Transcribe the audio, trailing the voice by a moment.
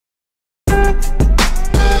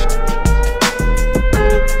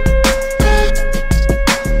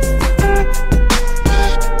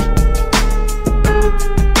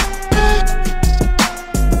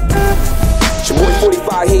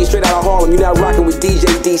Straight out of Harlem, you're now rocking with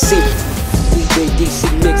DJDC. DJDC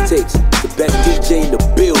Mixtapes, the best DJ in the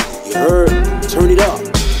building. You heard? Turn it up.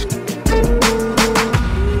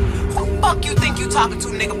 Fuck you think you talking to,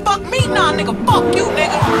 nigga? Fuck me, nah, nigga. Fuck you,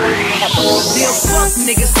 nigga. Still fuck,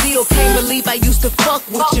 nigga. Still can't believe I used to fuck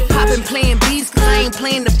with you. Poppin' playing beats, cause I ain't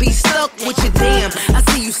playing to be stuck with you. Damn, I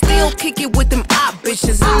see you still kick it with them op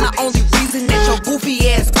bitches. I'm the only reason that your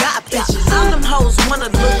goofy ass got bitches. All them hoes wanna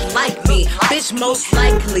look like me, bitch, most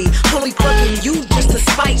likely. Only fucking you just to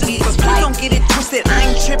spite me. But please don't get it twisted,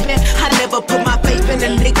 I ain't trippin'. I never put my faith in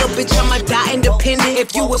a nigga, bitch, I'ma die independent.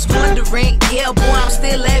 If you was wondering, yeah, boy, I'm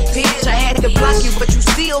still that bitch. I had to block you, but you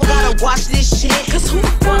still gotta watch this shit. Cause who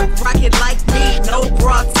the fuck rocket like me? No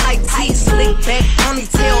bra, tight tee, slick back,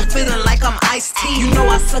 ponytail, feeling like I'm iced tea. You know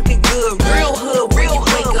I suck it good, real hood, real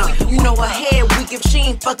wake up. You know her head weak if she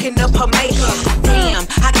ain't fucking up her makeup. Damn,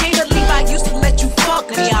 I can't believe I used to let you fuck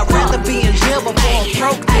me. I'd rather be in jail before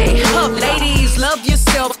broke. Hey, ladies, love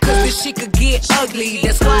yourself, cause this shit could get ugly.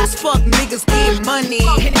 That's why as fuck niggas get money.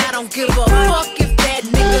 And I don't give a fuck if that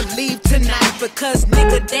nigga leave tonight, because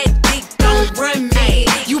nigga, that dick don't run me.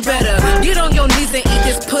 You better get on your knees and eat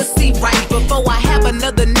this pussy right before I have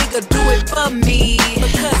another nigga do it for me.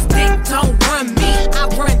 Because dick don't run me, I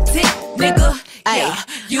run dick, nigga. Ayy,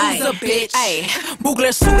 you's a bitch. Ayy,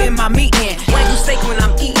 Boogler suiting my meeting. Why you steak when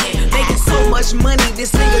I'm eating? Making so much money,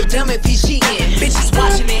 this nigga dumb if he cheating. Bitches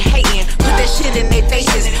watching and hating, put that shit in their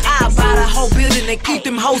faces. I buy the whole building and keep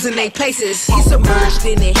them hoes in their places. He submerged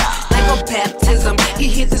in it, like a baptism. He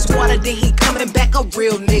hit this water, then he coming back a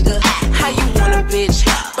real nigga. How you want a bitch,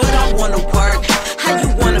 but I wanna work? How you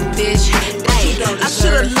want a bitch? Ayy, I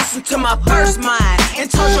should've listened to my first mind and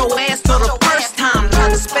told your ass for the first time. Tried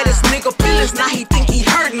to spare this nigga feelings, now he think he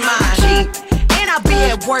hurting mine. Cheap, and I be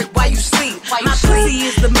at work while you sleep. My pussy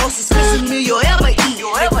is the most expensive meal you'll ever eat.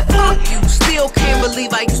 Nigga, fuck you, still can't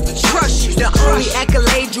believe I used to trust you. The only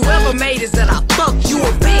accolade you ever made is that I fucked you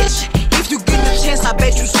a bitch. If you get the chance, I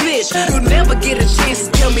bet you snitch. You'll never get a chance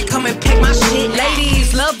to tell me come and pack my shit.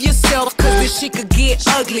 Ladies, love yourself, cause this shit could get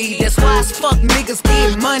ugly. That's why as fuck niggas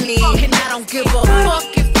get money. And I don't give a fuck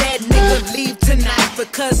if that nigga leave tonight,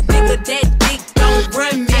 because nigga, that dick don't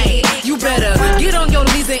run me. You better get on your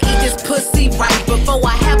knees and eat this pussy right before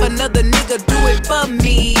I have another nigga do it for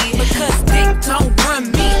me. Because dick don't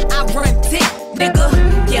run me, I run dick, nigga.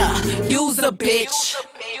 Yeah, you's a bitch.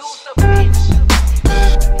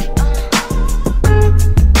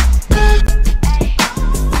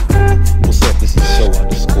 What's up? This is Show_ with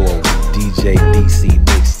DJDC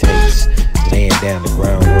Mixtapes. Laying down the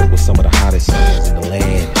groundwork with some of the hottest songs in the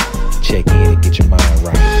land. Check in and get your mind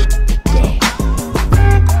right. Go.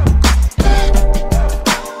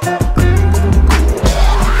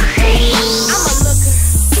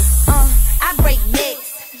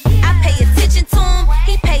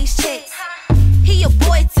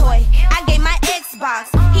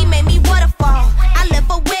 He made me waterfall. I left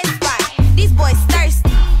a wet spot. These boys thirsty,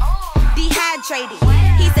 dehydrated.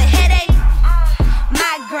 He's a headache,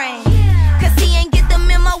 migraine. Cause he ain't get the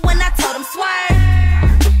memo when I told him swerve.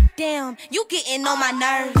 Damn, you getting on my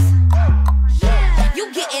nerves.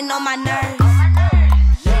 You getting on my nerves.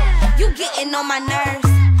 You getting on my nerves.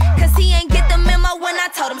 Cause he ain't get the memo when I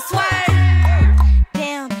told him swerve.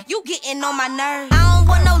 Damn, you getting on my nerves. I don't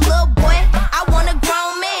want no little boy, I want a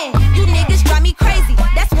grown man. You niggas drive me crazy,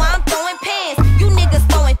 that's why I'm throwing pants. You niggas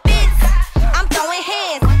throwing fits, I'm throwing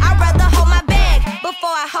hands. I'd rather hold my bag before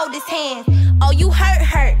I hold his hand. Oh, you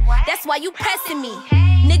hurt, that's why you pressing me.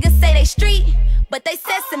 Niggas say they street, but they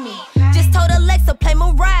sesame. Just told Alexa, play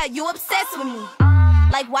Mariah, you obsessed with me.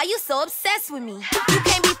 Like, why you so obsessed with me? You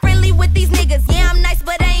can't be friendly with these niggas. Yeah, I'm nice,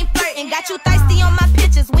 but I ain't flirting. Got you thirsty on my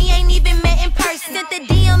pictures, we ain't even met in person. Sent the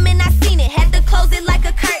DM and I seen it, had to close it like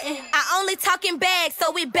a curtain. I only talk in bags,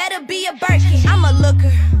 so it better be a Birkin. I'm a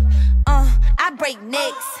looker, I break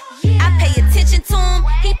necks. I pay attention to him,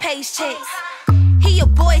 he pays checks. He a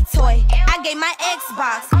boy toy, I gave my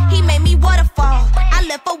Xbox. He made me waterfall, I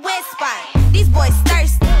left a wet spot. These boys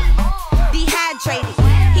thirsty, dehydrated.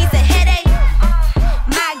 He's a headache,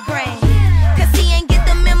 migraine. Cause he ain't get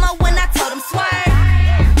the memo when I told him swerve.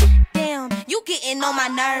 Damn, you getting on my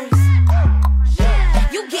nerves.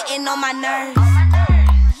 You getting on my nerves.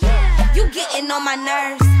 You getting on my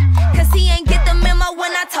nerves. Cause he ain't get the memo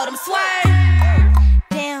when I told him swerve.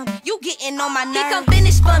 Damn, you getting on my nerves. He come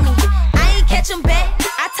finish for me, I ain't catch him back.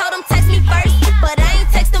 I told him text me first, but I ain't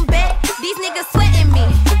text him back. These niggas sweating me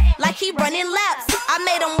like he running laps. I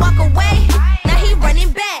made him walk away,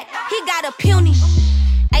 got a puny.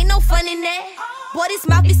 Ain't no fun in that. Boy, this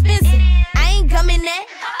mouth expensive. I ain't gumming that.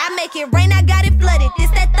 I make it rain, I got it flooded.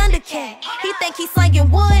 This that Thundercat. He think he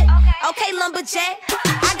slinging wood. Okay, lumberjack.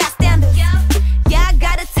 I got standards. Yeah, I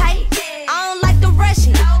got it tight. I don't like the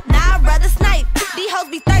rushing. Nah, I'd rather snipe. These hoes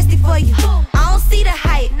be thirsty for you. I don't see the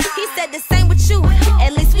hype. He said the same with you.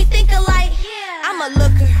 At least we think alike. I'm a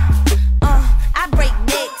looker. I break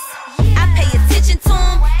necks. I pay attention to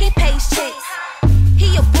him. He pays checks.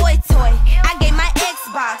 He a boy toy. I gave my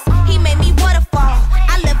Xbox. He made me waterfall.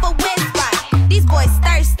 I left a wet spot. These boys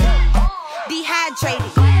thirsty, dehydrated.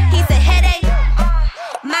 He's a headache,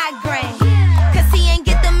 migraine. Cause he ain't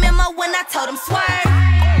get the memo when I told him swerve.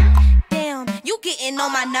 Damn, you getting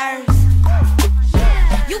on my nerves.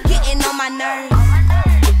 You getting on my nerves.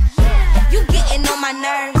 You getting on my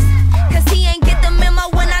nerves. Cause he ain't get the memo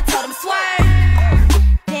when I told him swerve.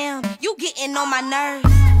 Damn, you getting on my nerves.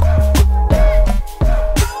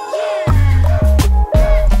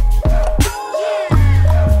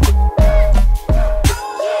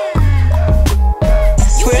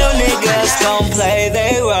 Real niggas gon' play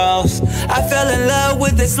their roles. I fell in love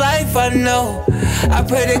with this life, I know. I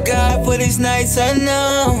pray to God for these nights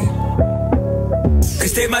unknown.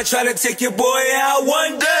 Cause they might try to take your boy out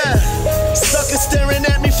one day. Suckers staring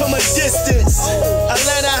at me from a distance.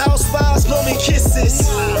 Atlanta house vibes blow me kisses.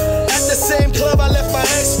 At the same club I left my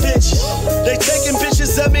ex bitch. They taking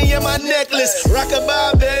pictures of me and my necklace.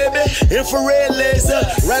 Rockabye baby, infrared laser.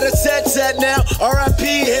 Rat-a-tat-tat now, R.I.P.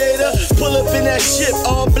 hater. Pull up in that shit,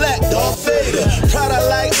 all black, Darth Vader. Proud I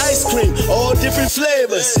like ice cream, all different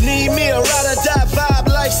flavors. Need me a ride-or-die vibe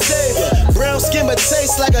lifesaver. Brown skin but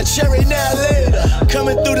taste like a cherry now later.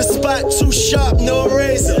 Coming through the spot, too sharp, no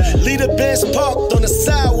razor. Lead a bench parked on the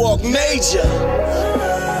sidewalk, major.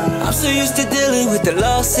 I'm so used to dealing with the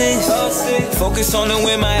losses. Focus on the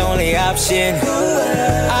win, my only option.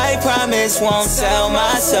 I promise won't sell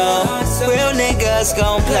my soul. Real niggas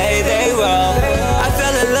gon' play their role. I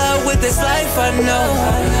fell in love with this life, I know.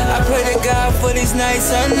 I pray to God for these nights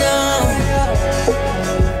unknown.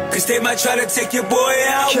 Cause they might try to take your boy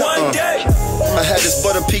out one day. I had this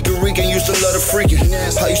butter Puerto Rican, used to love the freaking.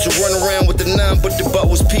 I used to run around with the 9, but the butt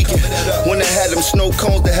was peaking. When I had them snow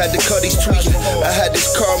cones, they had the cutties tweaking. I had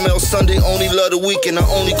this caramel Sunday, only love the weekend. I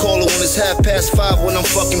only call her when it's 5:30 when I'm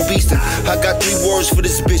fucking beastin'. I got 3 words for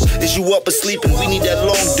this bitch, is you up or sleeping? We need that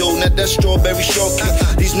long dough, not that strawberry shortcake.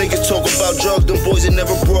 These niggas talk about drugs, them boys they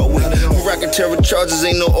never brought with. I'm rockin' terror charges,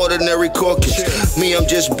 ain't no ordinary caucus. Me, I'm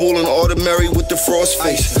just bullin' ordinary with the frost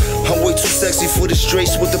face. I'm way too sexy for the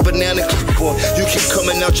straights with the banana clip on. You keep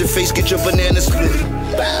coming out your face, get your banana split.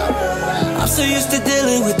 I'm so used to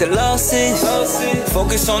dealing with the losses.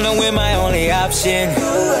 Focus on the win, my only option.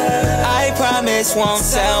 I promise won't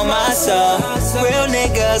sell my soul. Real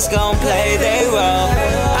niggas gon' play their role.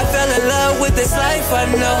 I fell in love with this life, I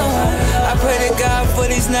know. I pray to God for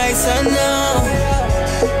these nights unknown.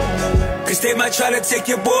 Cause they might try to take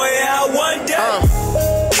your boy out one day.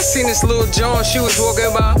 I seen this little John, she was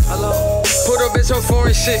walking by. Put her bitch on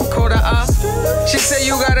foreign shit, called her out. She said,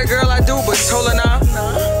 you got a girl, I do, but told her nah.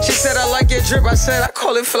 She said, I like your drip, I said, I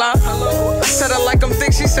call it fly. I said, I like them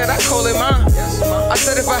thick, she said, I call it mine. I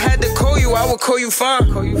said, if I had to call you, I would call you fine.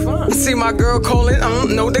 I see my girl call it,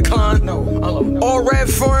 no decline. All red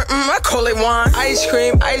foreign, I call it wine. Ice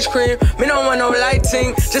cream, me don't want no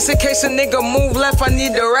lighting. Just in case a nigga move left, I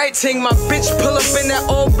need the right thing. My bitch pull up in that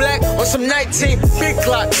all black on some 19. Big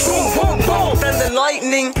clock, boom, boom, boom, thunder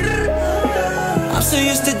lightning. I'm so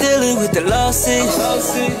used to dealing with the losses.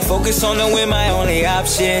 Focus on the win, my only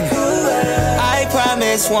option. I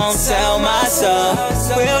promise won't sell my soul.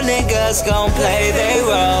 Real niggas gon' play their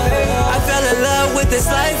role. I fell in love with this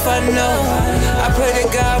life, I know. I pray to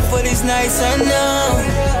God for these nights unknown.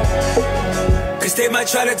 Cause they might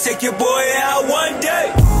try to take your boy out one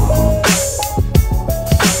day.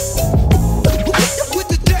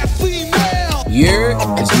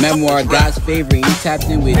 It's Memoir, God's favorite. You tapped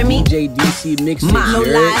in with DJDCMIXTAPES. No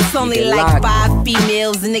lie, it's only like 5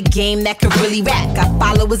 females in the game that could really rap. Got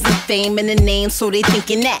followers and fame in the name, so they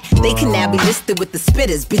thinking that they can now be listed with the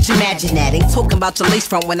spitters. Bitch, imagine that. Ain't talking about your lace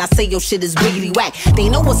front when I say your shit is wiggly whack. They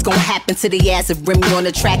know what's gonna happen to the ass if Remy on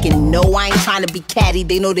the track. And no, I ain't trying to be catty.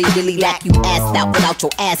 They know they really lack you assed out without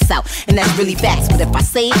your ass out. And that's really facts. But if I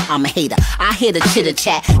say it, I'm a hater. I hear the chitter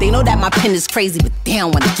chat. They know that my pen is crazy, but they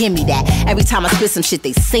don't wanna give me that. Every time I spit some shit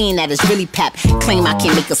they saying that is really pap. Claim I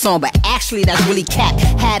can't make a song, but actually that's really cap.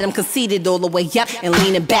 Had them conceited all the way up and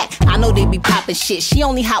leaning back. I know they be popping shit, she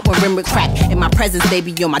only hot when rim with crack. In my presence, they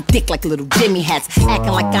be on my dick like little Jimmy hats.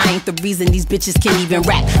 Acting like I ain't the reason these bitches can't even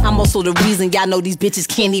rap. I'm also the reason y'all know these bitches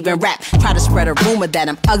can't even rap. Try to spread a rumor that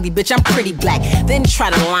I'm ugly, bitch, I'm pretty black. Then try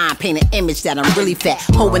to line paint an image that I'm really fat.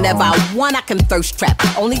 Ho, whenever I want, I can thirst trap.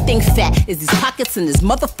 Only thing fat is these pockets and this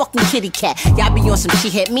motherfucking kitty cat. Y'all be on some she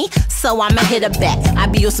hit me, so I'ma hit her back. I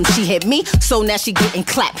be on some she hit me, so now she getting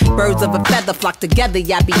clapped. Birds of a feather flock together,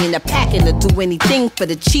 y'all be in a pack. And to do anything for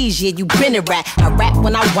the cheese, yeah, you been a rat. I rap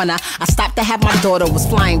when I wanna. I stopped to have my daughter was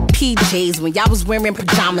flying PJs when y'all was wearing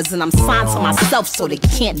pajamas. And I'm signed to myself so they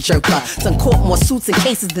can't jerk her. Done caught more suits and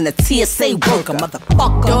cases than a TSA worker,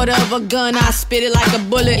 motherfucker. Daughter of a gun, I spit it like a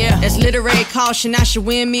bullet. Yeah. That's literary caution, I should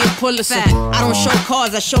win me a Pulitzer. I don't show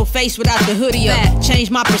cars, I show face without the hoodie up.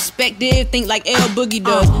 Change my perspective, think like L Boogie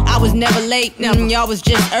does. I was never late, y'all was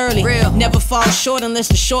just early. Real. Never fall short unless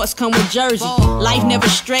the shorts come with jersey. Life never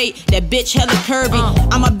straight, that bitch hella curvy.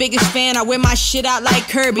 I'm my biggest fan, I wear my shit out like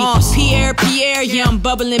Kirby. Pierre, yeah, I'm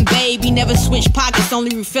bubbling baby. Never switch pockets,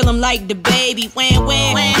 only refill them like the baby. Wham.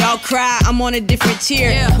 Y'all cry, I'm on a different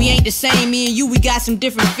tier. We ain't the same, me and you, we got some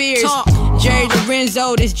different fears. Jerry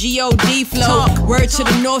Lorenzo, this G.O.D. flow. Word to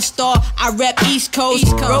the North Star, I rep East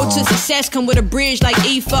Coast. Road to success come with a bridge like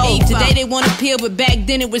EFO. Today they want to peel, but back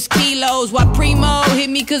then it was kilos. Why Primo hit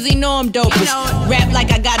me cause he know I'm dopest. Rap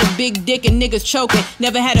like I got a big dick and niggas choking.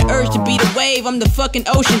 Never had an urge to be the wave, I'm the fucking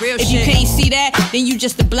ocean. If you can't see that, then you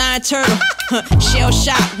just a blind turtle. Shell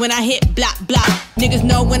shot when I hit block. Niggas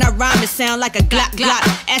know when I rhyme it sound like a glock.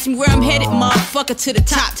 Ask me where I'm headed, motherfucker, to the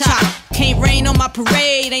top. Can't rain on my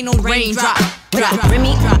parade, ain't no raindrop.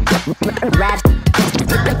 Remy, rap.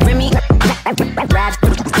 Remy, rap.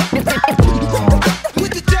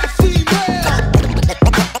 With the death female.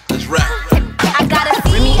 Let's rap. I got a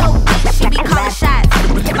CEO bitch, she be calling shots.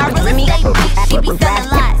 My real estate bitch, she be selling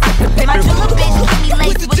lots. My jeweler bitch, keep me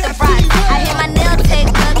laced with the fries. I hear my nail tech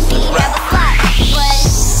up, she ain't have a slot. But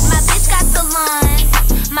my bitch got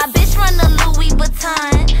salons, my bitch run a Louis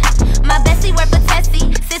Vuitton. My bestie work for Tessie,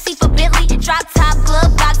 sissy for Bentley. Drop top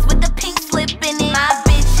glove box with the pink slip in it. My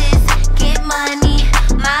bitches get money,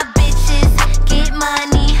 my bitches get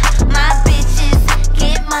money, my bitches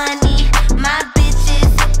get money, my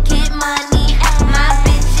bitches get money, my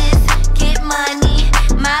bitches get money,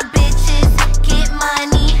 my bitches get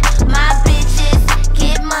money, my bitches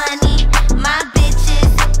get money, my bitches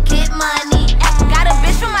get money. Got a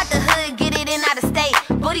bitch from out the hood, get it in out of state.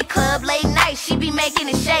 Booty club late night, she be making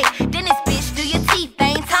it shake. Then this bitch do your teeth, they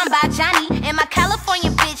ain't talking about Johnny. And my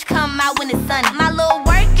California bitch come out when it's sunny. My little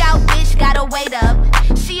workout bitch gotta wait up.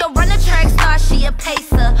 She a runner track star, she a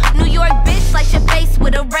pacer. New York bitch like your face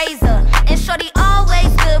with a razor. And shorty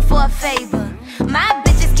always good for a favor. My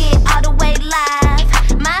bitches get all the way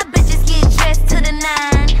live. My bitches get dressed to the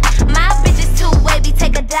nine. My bitches too wavy,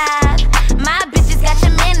 take a dive. My bitches got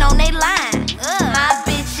your man on they line. My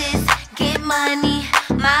bitches get money.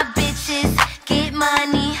 My bitches get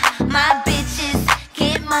money. My bitches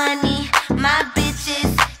get money. My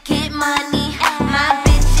bitches get money. My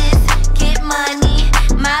bitches get money.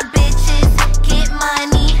 My bitches get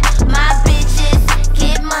money. My bitches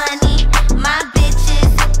get money. My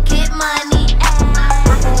bitches get money.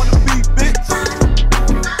 Work on the beat, bitch.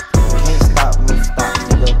 Can't stop, won't stop,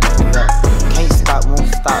 nigga. Can't stop, won't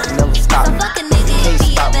stop, never stop. So fuck a nigga Can't if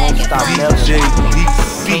he stop, ever won't get stop, fired. never.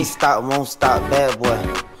 Can't stop, won't stop, bad boy.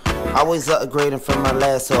 Always upgrading from my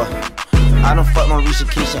last whore. I done fucked my Risha,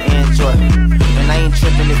 Keisha, and Joy. And I ain't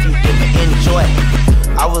tripping if you didn't enjoy.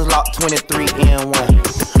 I was locked 23 and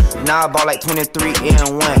 1. Now I bought like 23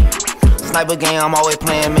 and 1. Sniper game, I'm always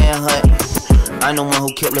playing manhunt. I'm the one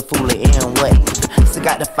who killed the fool and what. Still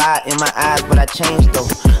got the fire in my eyes, but I changed though.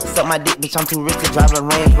 Suck my dick, bitch, I'm too rich to drive a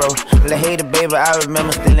Range Rover. La hater, baby, I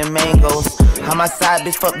remember stealing mangoes. How my side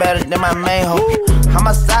bitch fuck better than my main hoe. How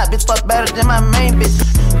my side bitch fuck better than my main bitch.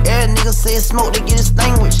 Every nigga say smoke, they get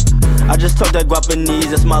extinguished. I just talk that Guapanese,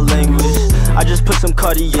 that's my language. I just put some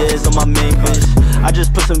Cartiers on my main bitch. I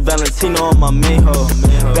just put some Valentino on my main hoe.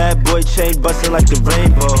 Bad boy chain bustin' like the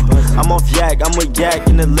rainbow. I'm off yak, I'm with yak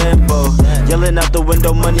in the limbo. Yelling out the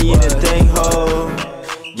window, money in the thing, ho.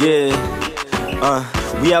 Yeah,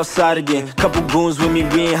 we outside again. Couple goons with me,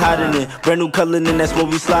 we ain't hiding it. Brand new color, and that's what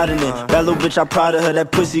we sliding in. Bad little bitch, I proud of her.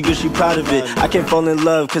 That pussy good, she proud of it. I can't fall in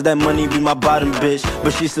love, cause that money be my bottom bitch.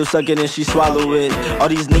 But she still suck it and she swallow it. All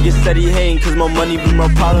these niggas steady hating, cause more money be more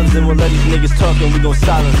problems. And we'll let these niggas talk and we gon'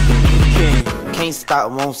 silence them. King. Can't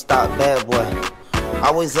stop, won't stop, bad boy.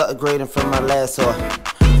 Always upgrading from my last whore.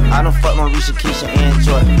 I done fucked my Risha, Keisha, and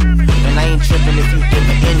Joy. And I ain't tripping if you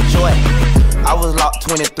didn't enjoy. I was locked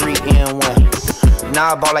 23 in 1.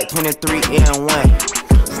 Now I bought like 23 in 1.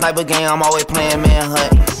 Sniper game, I'm always playing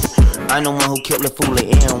manhunt. I'm the one who killed the fool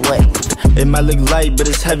in what? It might look light, but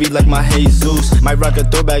it's heavy like my Jesus. Might rock a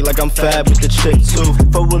throwback like I'm fab with the chick too.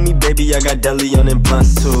 Fuck with me, baby, I got deli on and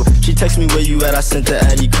blunts too. She text me where you at, I sent the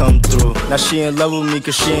Addy come through. Now she in love with me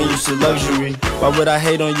cause she ain't used to luxury. Why would I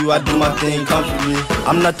hate on you? I do my thing comfortably.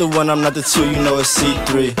 I'm not the one, I'm not the two, you know it's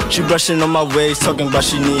C3. She brushing on my waves, talking about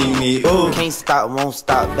she need me. Ooh. Can't stop, won't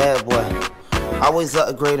stop, bad boy. Always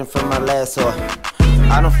upgrading from my last whore.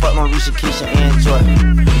 I done fuck my Risha, Keisha, and Joy.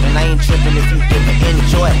 And I ain't tripping if you didn't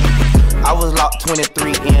enjoy. I was locked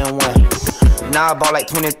 23 in 1. Now I bought like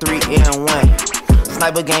 23 in 1.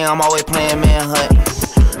 Sniper game, I'm always playing manhunt.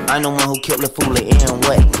 I'm the one who killed the fool in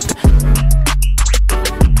what?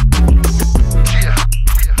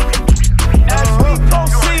 As we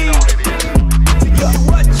proceed to get you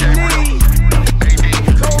what you need.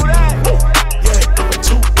 Kodak,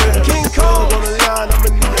 yeah, King Cole on the line, I'ma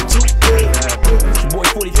need a 2 pills. Boy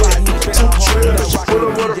 45 needs 2 trills. Pull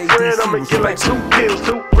up with a friend, I'ma get like 2 pills,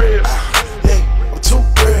 2 real. Yeah, I'm too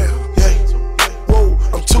real. Yeah, whoa,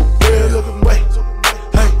 I'm too real. Look away.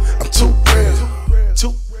 Hey, I'm too real.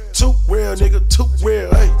 Too real, nigga, too real.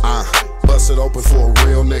 Hey. Bust it open for a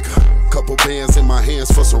real nigga. Couple bands in my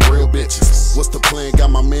hands for some real bitches. What's the plan?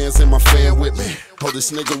 Got my mans and my fan with me. Oh,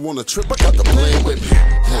 this nigga wanna trip, I got the plan with me.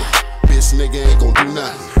 Bitch nigga ain't gon' do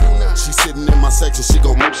nothing. She sitting in my section, she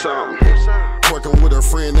gon' move something. Working with her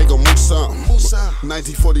friend, they gon' move something.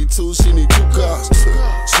 1942, she need 2 cars.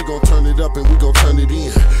 She gon' turn it up and we gon' turn it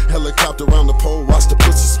in. Helicopter around the pole, watch the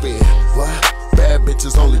pussy spin. What? Bad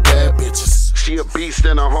bitches, only bad bitches. She a beast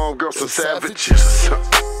and her homegirl some savages.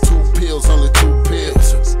 2 pills, only 2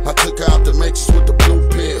 pills. I took her out the matrix with the blue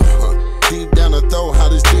pill. Deep down her throat, how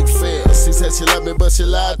this dick feel. She said she loved me, but she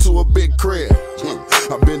lied to a big crib.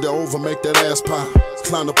 I bend her over, make that ass pop.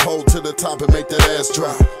 Climb the pole to the top and make that ass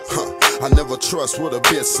drop. I never trust what a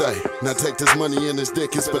bitch say. Now take this money and this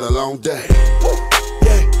dick, it's been a long day.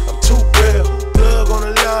 Yeah, I'm too real. Plug on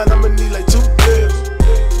the line, I'ma need like 2 pills.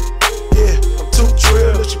 Yeah, I'm too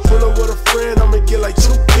trill. If she pull up with a friend, I'ma get like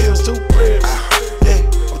 2 pills, 2 real. Yeah,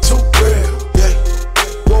 I'm too real. Yeah,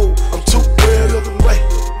 whoa, I'm too real. Look away.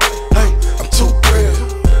 Hey, I'm too real.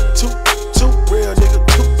 Too real, nigga,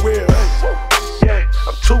 too real. Hey, yeah,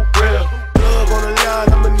 I'm too real. Plug on the line,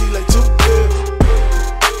 I'ma need like 2 pills.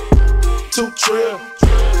 2 trill.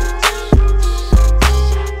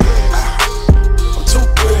 I'm too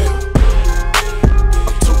real.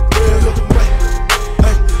 I'm too real. Look away.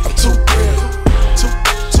 Hey, I'm too real. Too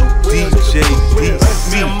real.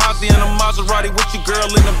 Me and Mozzie in a Maserati with your girl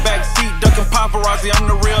in the back seat, ducking paparazzi. I'm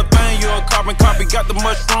the real thing. You a carbon copy. Got the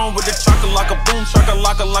mushroom with the chocolate like a boom,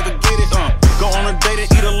 shakalaka like a get it. Go on a date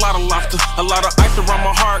and eat a lot of lobster. A lot of ice around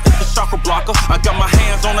my heart, it's a chakra blocker. I got my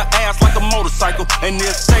hands on the ass like a motorcycle. And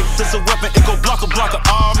this sex is a weapon, it go blocker.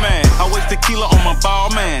 Oh man, I waste tequila on my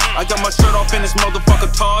ball man. I got my shirt off in this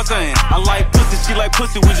motherfucker Tarzan. I like pussy, she like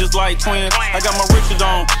pussy, we just like twins. I got my Richard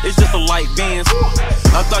on, it's just a light Benz.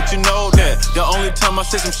 I thought you know that. The only time I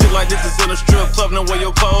say some shit like this is in a strip club, know where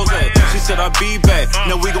your clothes at. She said I'll be back,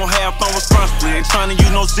 now we gon' have fun responsibly. Ain't trying to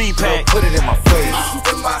use no Z-Pack. Put it in my face.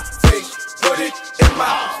 In my face. Put it in my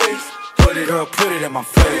face. Put it, girl, put it in my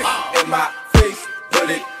face. In my face. Put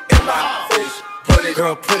it in my face. Put it,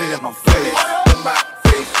 girl, put it in my face. In my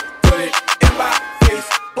face. Put it in my face.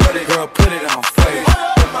 Put it, girl, put it in my face.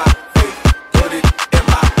 In my face. Put it in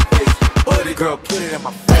my face. Put it, girl, put it in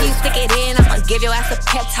my face. When you stick it in, I'ma give your ass a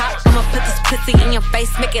pep talk. I'ma put this pussy in your face,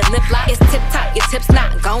 make it lip lock. It's tip top, your tips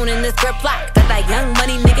not gone in this grip lock. That's like young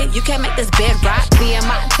money, nigga, you can't make this bed rock. Me and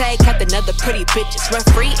my tag kept another pretty bitches. Run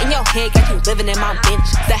free in your head, got you living in my bench.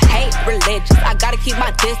 The hate religious, I gotta keep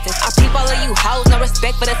my distance. I peep all of you hoes, no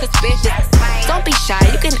respect, but it's suspicious. Don't be shy,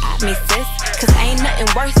 you can at me, sis. Cause ain't nothing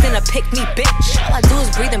worse than a pick me bitch. All I do is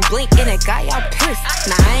breathe and blink, and it got y'all pissed.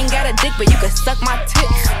 Now I ain't got a dick, but you can suck my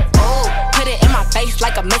tits. Oh, put it in my face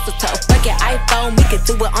like a mistletoe. Fuck your iPhone, we could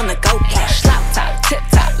do it on the go. Slop top, tip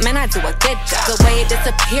top, man, I do a good job. The way it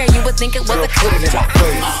disappeared, you would think it was a put it in my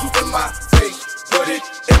face. In my face. Put it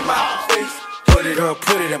in my face. Put it, girl,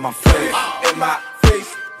 put it in my face. In my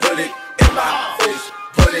face. Put it in my face.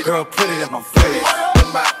 Put it, girl, put it in my face.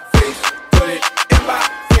 In my face. Put it in my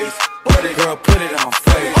face. Put it, girl, put it in my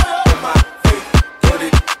face. In my face. Put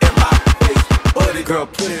it in my face. Put it, girl,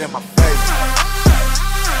 put it in my face.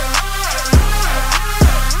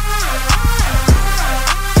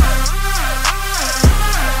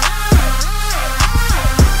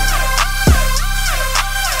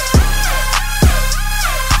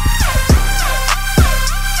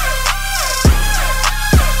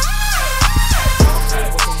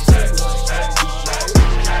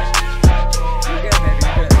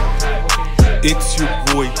 It's your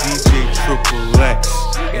boy DJ Triple X,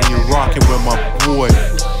 and you're rocking with my boy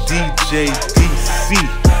DJ DC.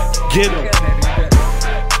 Get him.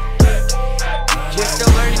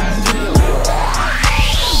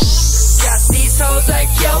 Got these hoes like,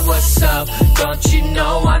 yo, what's up? Don't you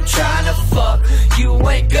know I'm tryna fuck? You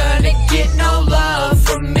ain't gonna get no love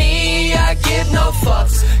from me, I give no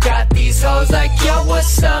fucks. Got these hoes like, yo,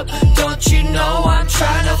 what's up? Don't you know I'm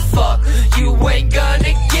tryna fuck? You ain't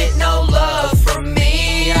gonna get no love from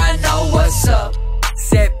me, I know what's up.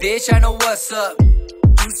 Said, bitch, I know what's up.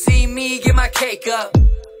 You see me get my cake up.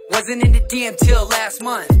 Wasn't in the DM till last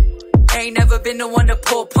month. Ain't never been the one to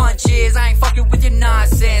pull punches. I ain't fucking with your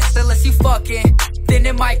nonsense. Unless you fucking, then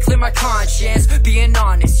it might clear my conscience. Being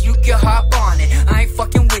honest, you can hop on it. I ain't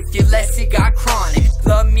fucking with you unless you got chronic.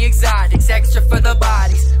 Love me exotics, extra for the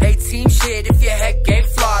bodies. 18 shit if your head game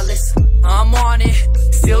flawless. I'm on it,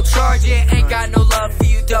 still charging. Ain't got no love for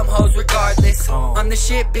you dumb hoes regardless. I'm the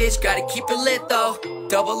shit, bitch, gotta keep it lit though.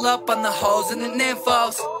 Double up on the hoes and the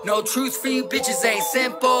nymphos. No truth for you bitches ain't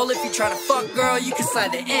simple. If you tryna fuck, girl, you can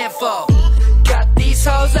slide the info. Got these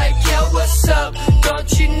hoes like, yo, what's up?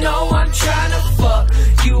 Don't you know I'm tryna fuck?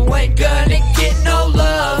 You ain't gonna get no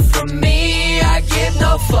love from me, I give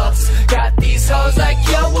no fucks. Got these hoes like,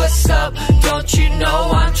 yo, what's up? Don't you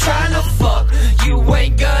know I'm tryna fuck? You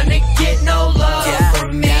ain't gonna get no love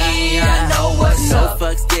from me, I know what's up. No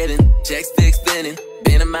fucks given, checks big spinning.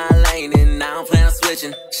 Been in my lane and I don't plan on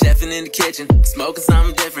switching. Chefing in the kitchen, smoking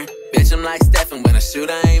something different. Bitch, I'm like Stephen, when I shoot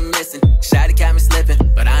I ain't missing. Shotty got me slipping,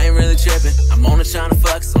 but I ain't really tripping. I'm on it trying to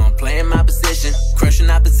fuck, so I'm playing my position. Crushing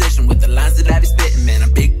opposition with the lines that I be spitting. Man,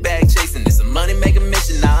 I'm big bag chasing, it's a money making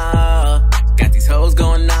mission. Nah, got these hoes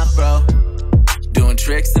going off, bro. Doing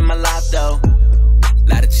tricks in my life, though.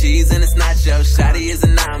 Lot of cheese and it's nacho. Shotty is a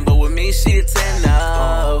 9, but with me she a 10,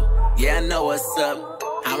 no. Yeah, I know what's up.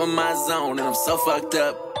 I'm in my zone and I'm so fucked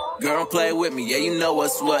up. Girl, don't play with me, yeah, you know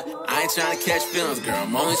what's what. I ain't trying to catch feelings, girl,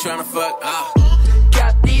 I'm only trying to fuck.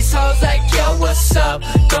 Got these hoes like, yo, what's up?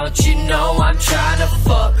 Don't you know I'm tryna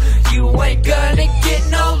fuck? You ain't gonna get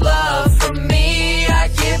no love from me, I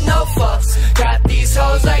give no fucks. Got these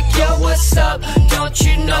hoes like, yo, what's up? Don't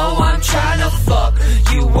you know I'm tryna fuck?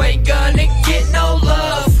 You ain't gonna get no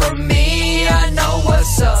love from me, I know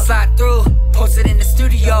what's up. Slide through, posted in the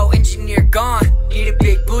studio, engineer gone. Need a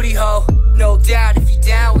big booty hole, no doubt. If you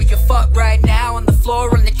down, we can fuck right now on the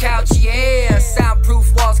floor, on the couch, yeah.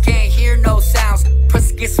 Soundproof walls, can't hear no sounds.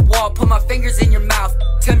 Press against the wall, put my fingers in your mouth.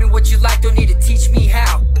 Tell me what you like, don't need to teach me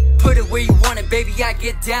how. Put it where you want it, baby, I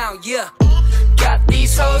get down, yeah. Got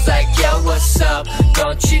these hoes like, yo, what's up?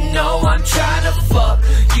 Don't you know I'm tryna fuck?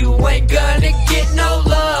 You ain't gonna get no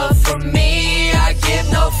love from me, I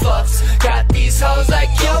give no fucks. Got these hoes like,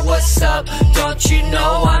 yo, what's up? Don't you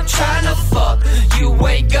know I'm tryna fuck? You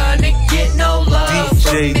ain't gonna get no love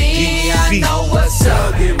from me, I know what's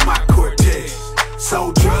up. In my Cortez,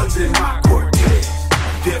 sold drugs in my Cortez,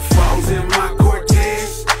 dip foes in my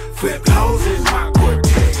Cortez, flip hoes in my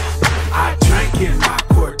Cortez. I drink in my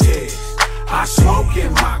Cortez, I smoke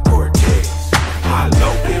in my Cortez, I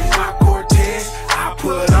lope in my Cortez, I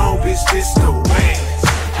put on, bitch, this the West.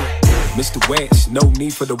 Mr. West, no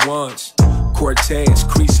need for the ones. Cortez,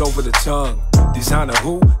 crease over the tongue. Designer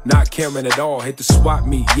who? Not caring at all. Hit the swap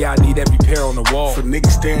meet, yeah, I need every pair on the wall. For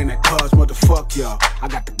niggas staring at cars, motherfuck y'all. I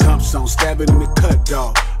got the gumps on, stabbing in the cut,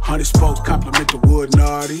 dog. 100 spokes compliment the wood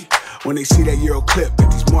naughty. When they see that Euro clip,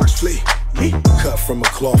 bet these marks flee. Cut from a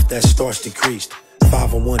cloth that starch decreased.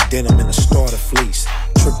 501 denim in a starter fleece.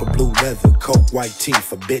 Triple blue leather, coke white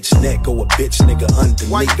teeth. A bitch neck or a bitch nigga underneath.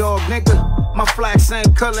 White dog nigga, my flag same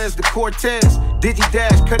color as the Cortez.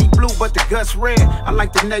 Digi-Dash, cutty blue, but the guts red. I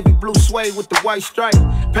like the navy blue suede with the white stripe.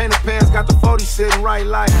 Painted pants got the 40 sitting right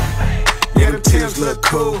like. Yeah, the Timbs look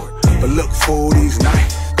cool, but look fool these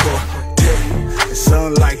nights. Cortez, the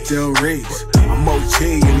sun like them reeds. I'm OG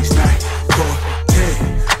in these nights. Cortez,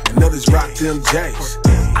 and others rock them J's.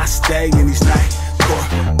 I stay in these nights.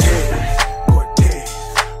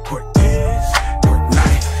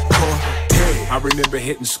 I remember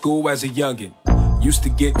hitting school as a youngin'. Used to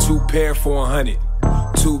get 2 pair for 100.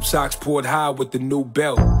 Tube socks poured high with the new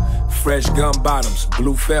belt. Fresh gum bottoms,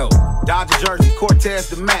 blue felt. Dodger jersey, Cortez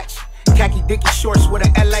the match. Khaki Dickie shorts with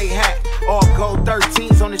an LA hat. All gold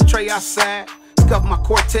 13s on this tray outside. Scuff my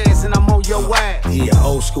Cortez and I'm on your ass. Yeah,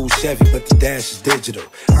 old school Chevy, but the dash is digital.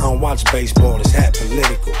 I don't watch baseball, it's hat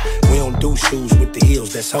political. We don't do shoes with the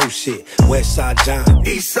heels, that's whole shit. West Side John.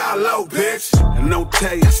 East Side low, bitch. And no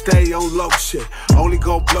tell you, I stay on low shit. Only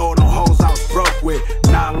gon' blow it on hoes I was broke with.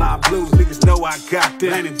 9-line blues, niggas know I got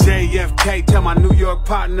this. Landing JFK, tell my New York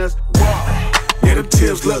partners, whoa. Yeah, them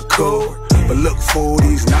Timbs look cool, but look fool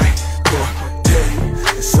these nights.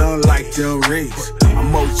 sun like them Reeds.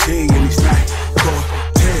 I'm OG in these nights,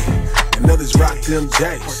 Cortez, and others rock them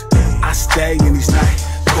J's. I stay in these nights,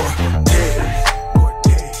 Cortez,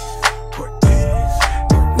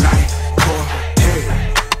 night, Cortez.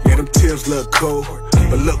 Yeah, them tips look cool,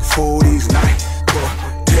 but look for these nights,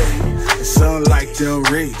 Cortez, and sun like them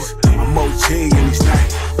Reeds. I'm OG in these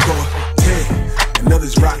nights, Cortez, and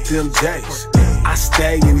others rock them J's. I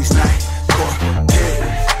stay in these nights,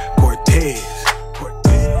 Cortez, Cortez.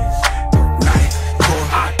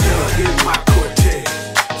 In my Cortez,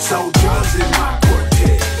 sold drugs in my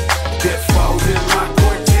Cortez, death falls in my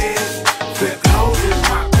Cortez, flip hoes in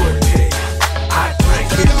my Cortez, I drink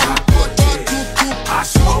in my Cortez, I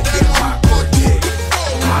smoke in my Cortez,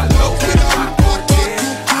 I loaf in my Cortez,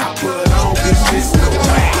 I put on this no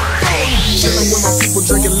way. Chillin' with my people,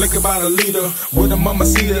 drinking liquor by the liter, with a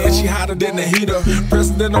mamacita and she hotter than the heater.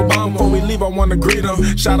 President Obama, before we leave, I wanna greet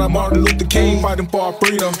him. Shout out Martin Luther King, fighting for our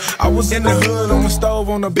freedom. I was in the hood on the stove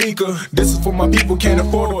on the beaker. This is for my people, can't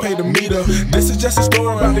afford to pay the meter. This is just a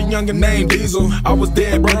story about a youngin' named Diesel. I was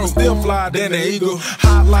dead broke, still fly than the eagle.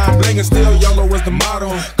 Hotline blingin', still yellow was the motto.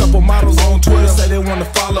 Couple models on Twitter say they wanna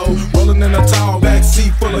follow. Rolling in a tall back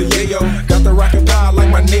seat full of yayo. Got the rocket dial like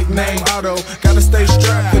my nickname Otto. Gotta stay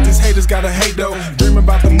strapped, cause these haters gotta hate though. Dream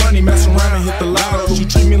about the money, mess around and hit the lotto. You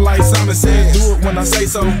treat me like Simon said, do it when I say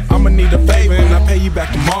so. I'ma need a favor and I'll pay you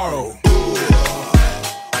back tomorrow.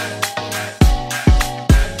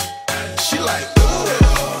 She like,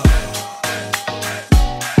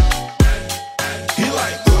 he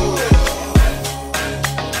like,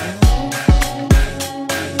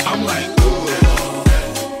 I'm like,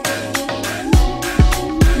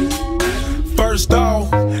 first off,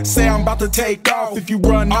 say I'm about to take off. If you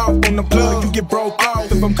run off on the plug, you get broke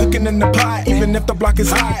off. If I'm cooking in the pot, even if the block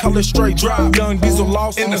is hot, call it straight drive. Young Diesel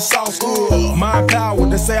lost in the sauce. My power,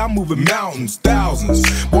 they say I'm moving mountains, thousands.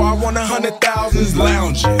 Boy, I want 100,000s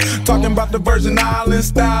lounging. Talking about the Virgin Islands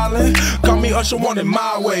styling. Call me Usher, want it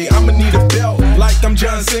my way. I'ma need a belt like I'm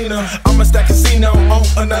John Cena. I'ma stack casino on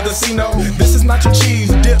another Cino. This is not your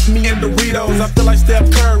cheese, dip me in Doritos. I feel like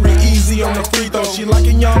Steph Curry, easy on the free throw. She like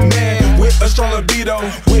a young man with a strong libido.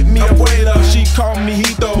 With me a waiter, she called me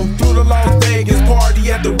Hito. Through the Las Vegas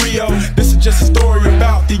party at the Rio. This is just a story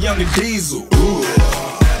about the young Diesel. Ooh.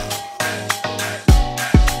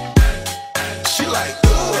 She like,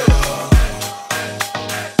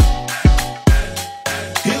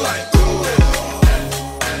 he like,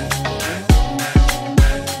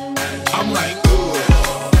 I'm like,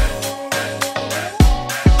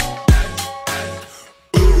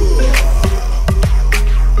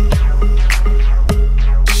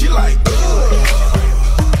 she like,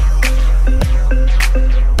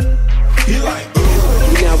 he like.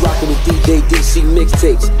 We now rocking with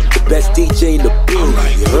DJDCMIXTAPES, the best DJ in the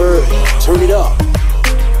building. You heard? Turn it up.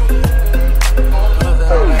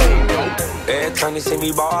 Every time you see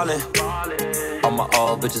me ballin', all my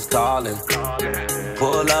old bitches callin'.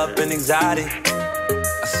 Pull up in anxiety,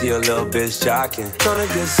 I see a little bitch jockin'. Tryna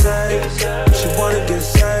get saved, she wanna get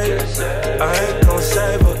saved. I ain't gon'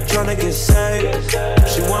 save her, tryna get saved.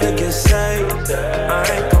 She wanna get saved, I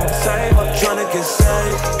ain't gon' save her. Tryna get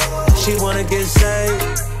saved, she wanna get saved.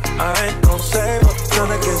 I ain't gon' save her,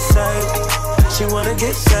 tryna get saved. She wanna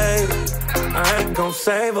get saved, I ain't gon'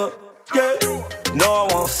 save her. Yeah. No,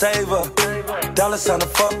 I won't save her. Dollar sign to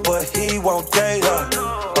fuck, but he won't date her.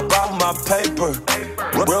 About my paper,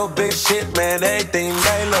 real big shit, man, everything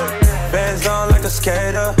Taylor. Bands on like a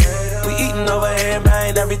skater. We eatin' over here,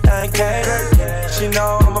 man, everything catered. She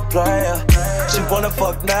know I'm a player. She wanna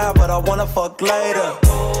fuck now, but I wanna fuck later.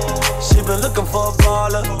 She been looking for a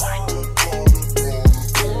baller.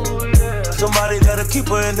 Somebody that'll keep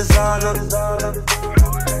her in designer.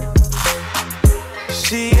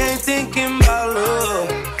 She ain't thinking about love.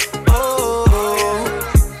 Oh,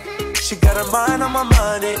 she got her mind on my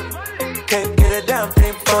money. Can't get a damn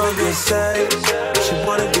thing for to get saved. She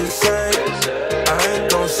wanna get saved. I ain't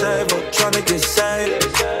gon' save her, tryna get saved.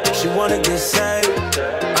 She wanna get saved.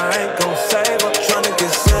 I ain't gon' save her, tryna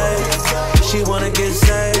get saved. She wanna get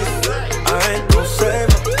saved. I ain't gon' save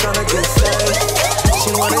her, tryna get saved.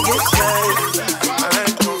 She wanna get saved. I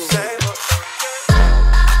ain't gon' save her.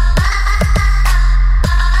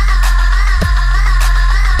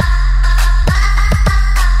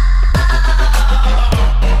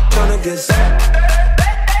 Tryna get saved.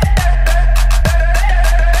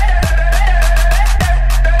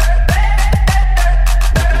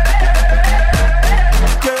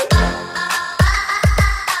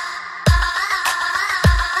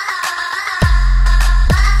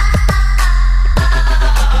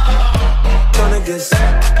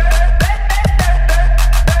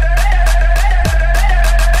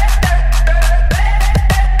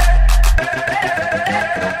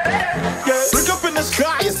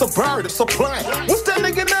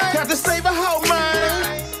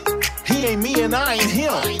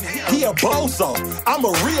 bozo. I'm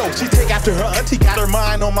a real. She take after her auntie, got her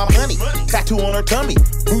mind on my money. Tattoo on her tummy,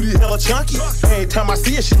 booty hella chunky. Every time I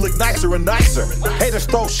see her, she look nicer and nicer. Haters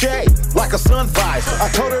throw shade like a sun visor. I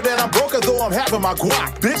told her that I'm broke, though I'm having my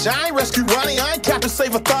guac. Bitch, I ain't rescue Ronnie, I ain't Captain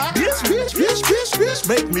Save a Thought. Bitch,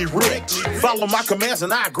 make me rich. Follow my commands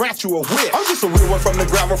and I grant you a wish. I'm just a real one from the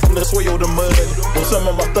gravel, from the soil to mud. Well, some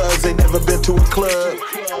of my thugs ain't never been to a club.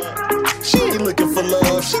 She ain't looking for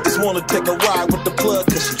love, she just wanna take a ride with the plug.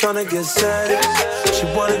 Cause she tryna get saved, she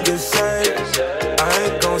wanna get saved. I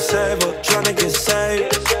ain't gon' save her, tryna get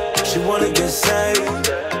saved. She wanna get saved,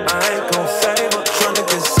 I ain't gon' save her, tryna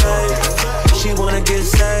get saved. She wanna get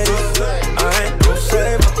saved, I ain't gon'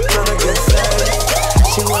 save her, tryna get saved.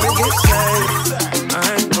 She wanna get saved, I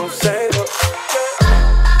ain't gon' save her.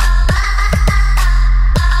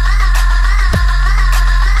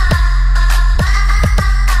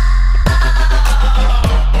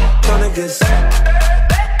 Tryna get saved.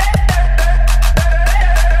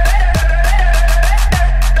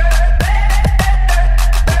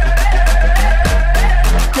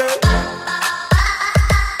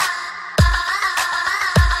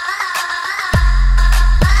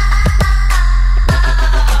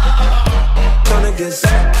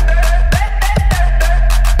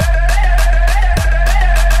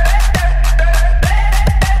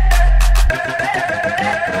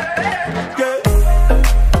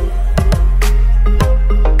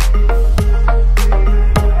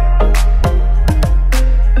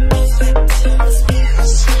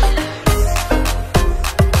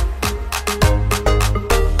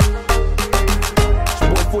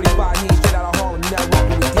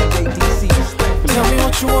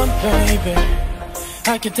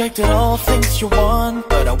 I can take to all things you want,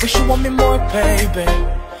 but I wish you want me more, baby.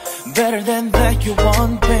 Better than that you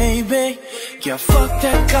want, baby. Yeah, fuck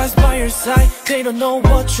that guys by your side. They don't know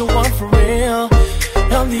what you want for real.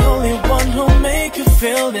 I'm the only one who'll make you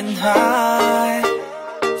feeling high.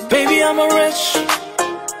 Baby, I'm a rich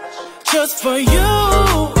just for you.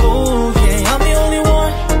 Yeah, I'm the only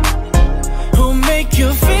one who'll make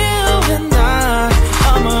you feeling high.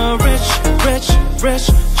 I'm a rich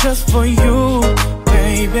just for you,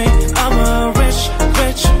 baby. I'm a rich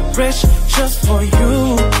just for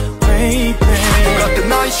you, baby. You got the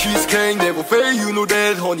nice cheesecake, never fail, you know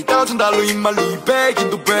that. $100,000 in my Louis bag, in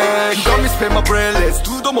the bag. You got me spend my bread, let's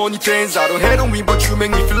do the money dance. I don't hate on me, but you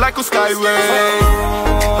make me feel like a skyway.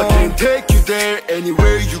 I can take you there,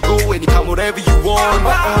 anywhere you go, anytime, whatever you want.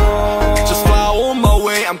 Just fly on my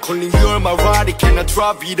way, I'm calling you on my ride, can I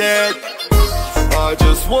drop you that? I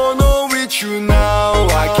just wanna reach you now.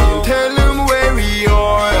 I can't tell him where we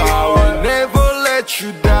are. I will never let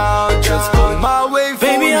you down. Just go my way for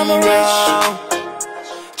baby, I'm a now.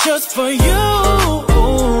 Rich just for you.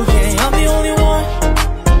 Yeah, I'm the only one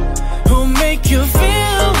who'll make you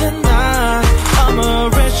feel the night. I'm a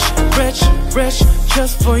rich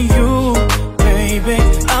just for you, baby.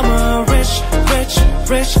 I'm a rich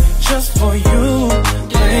just for you,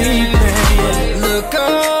 baby. Look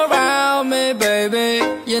around me, baby.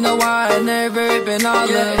 You know I ain't never been all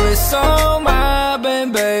in with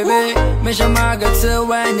someone, baby. 没想买个车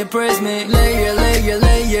when you praise me. Layer,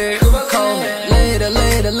 call me later.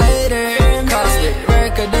 Costly,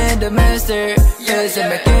 record in the master. Yes, I'm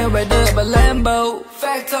making way up a Lambo.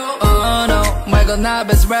 Oh no, Michael not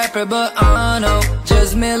best rapper, but oh no,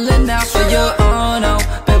 just milling out for you. Oh no,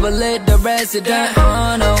 Beverly the resident.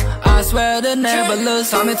 Oh no, I swear to never lose.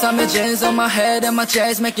 Tommy jeans on my head and my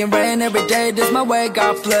chest, making rain every day. This my way,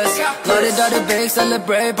 God plus. Loaded all the big,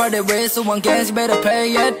 celebrate, party with. So one games, you better pay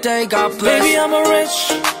your day, God plus. Baby, I'm a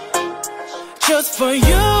rich just for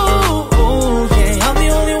you. Yeah, I'm the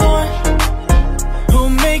only one who'll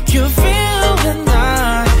make you feel the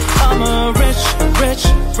night. I'm a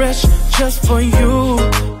rich just for you,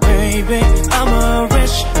 baby. I'm a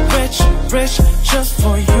rich just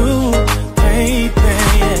for you, baby.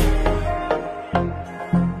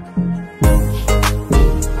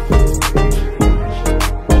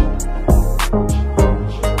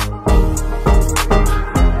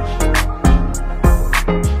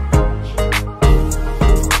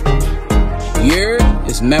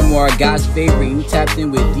 Memoir, God's favorite. You tapped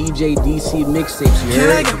in with DJDCMIXTAPES. You Can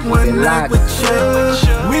heard? I get one night with you?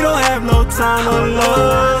 We don't have no time or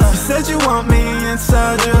love. You said you want me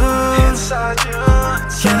inside you.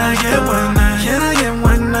 Can I get one night? Can I get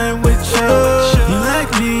one night with you? You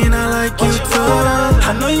like me and I like you too.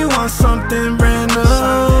 I know you want something brand new.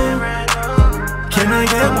 Can I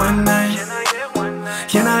get one night?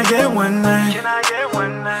 Can I get one night? Can I get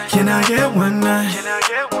one night? Can I get one night?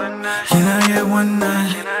 Can I get one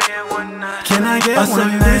night? I saw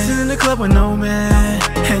you dancing in the club with no man,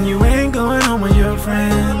 and you ain't going home with your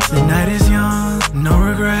friends. The night is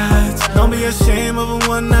Don't be ashamed of a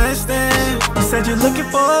one-night stand. You said you're looking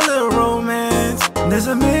for a little romance. There's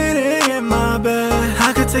a meeting in my bed.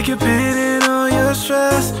 I could take your pain and all your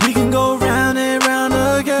stress. We can go round and round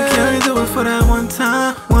again. We can't do it for that one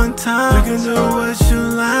time, one time. We can do what you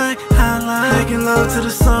like, I like. Making love to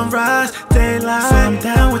the sunrise, daylight. So I'm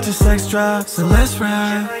down with your sex drive, so let's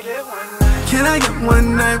ride. Can I get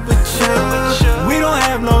one night with you? We don't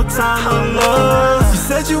have no time to lose. You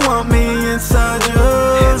said you want me inside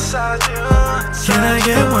you. Can I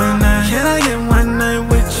get one night? Can I get one night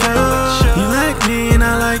with you? You like me and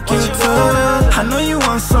I like you too. I know you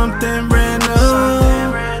want something brand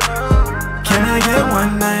new. Can I get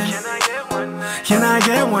one night? Can I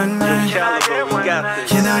get one night? Can I get one night?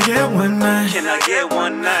 Can I get one night? Can I get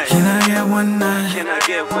one night? Can I get one night? Can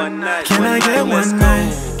I get one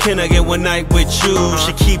night? Can I get one night with you?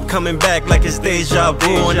 She keep coming back like it's deja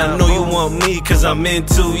vu. And I know you want me cause I'm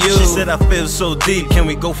into you. She said I feel so deep, can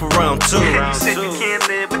we go for round two? You said you can't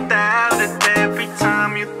live without it every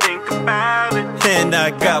time you think about it. And I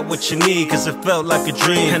got what you need cause it felt like a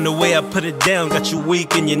dream. And the way I put it down got you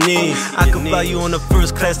weak in your knees. I could fly you on the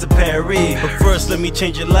first class to Paris, but first let me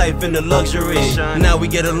change your life into luxury. Now we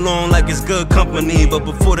get along like it's good company, but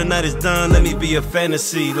before the night is done, let me be a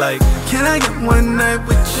fantasy like. Can I get one night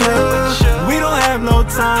with you? We don't have no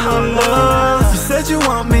time to lose. You said you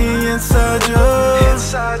want me inside you.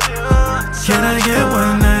 Can I get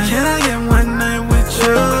one night? Can I get one night with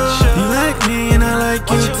you? You like me and I like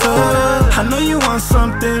you too. I know you want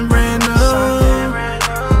something brand new.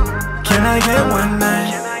 Can I get one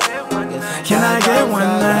night? Can I get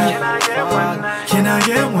one night? Can I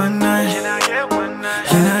get one night?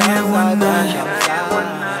 Can I get one night?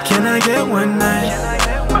 Can I get one night?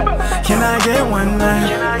 Can I get one night?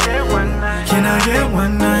 Can I get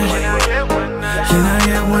one night? Can I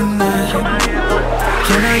get one night?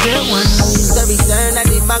 Can I get one night? The return of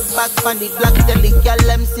the back on the block. Tell the girl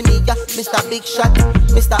them see me, yeah. Mr. Big Shot,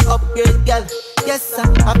 Mr. Upgrade girl. Yes sir,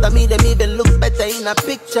 after me them even look better in a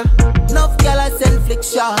picture. Enough girl I send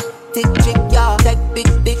flicks, yeah. Tick trick, yeah. Take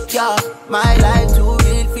big yeah. My life too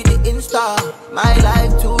real for the Insta. My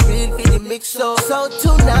life too real for the mixer. So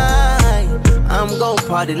tonight I'm gon'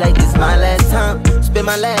 party like it's my last time. Spend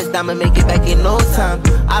my last dime and make it back in no time.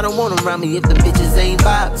 I don't want 'em around me if the bitches ain't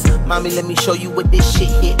vibes. Mommy, let me show you what this shit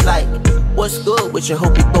hit like. What's good with you?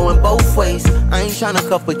 Hope you going both ways. I ain't tryna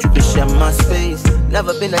cuff, but you can share my space.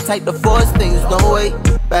 Never been the type to force things, no way.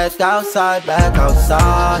 Back outside, back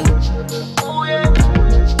outside.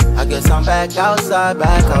 I guess I'm back outside,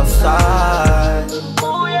 back outside.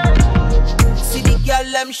 See the girl,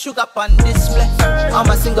 them shook up on display. All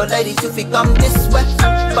my single ladies, you think I'm this way.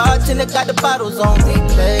 Bartender got the bottles on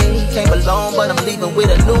replay. Came alone, but I'm leaving with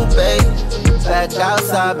a new babe. Back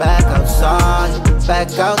outside, back outside.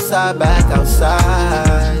 Back outside, back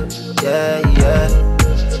outside. Yeah, yeah.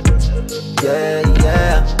 Yeah,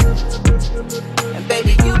 yeah. And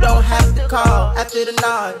baby, you don't have to call after the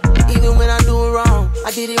nod. Even when I do it wrong,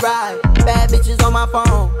 I did it right. Bad bitches on my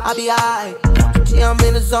phone, I be high. Yeah, I'm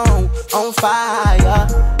in the zone, on fire.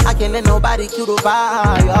 I can't let nobody kill the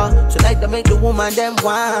fire. So like to make the woman them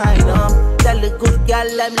whine up. Tell the good girl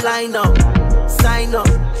them line up, sign up.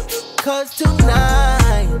 Cause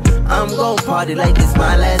tonight I'm gon' party like it's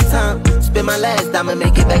my last time. Spend my last dime and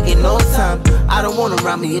make it back in no time. I don't want 'em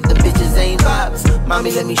around me if the bitches ain't vibes.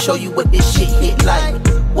 Mommy, let me show you what this shit hit like.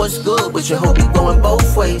 What's good with you? Hope you going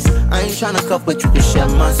both ways. I ain't tryna cuff, but you can share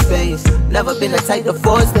my space. Never been the type to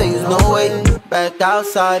force things, no way. Back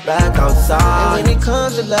outside, back outside. And when it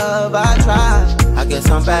comes to love, I try. I guess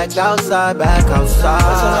I'm back outside, back outside.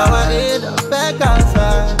 So now I end up back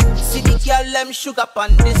outside. See the girl, them shook up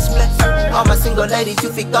on display. All my single ladies, you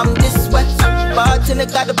think I'm this way. Bartender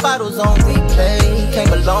got the bottles on replay.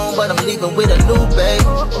 Came alone, but I'm leaving with a new babe.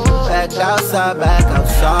 Back outside, back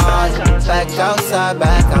outside. Back outside,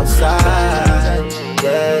 back outside.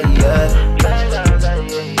 Yeah, yeah.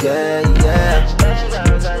 Yeah, yeah.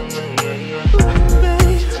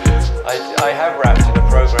 I have rapped in a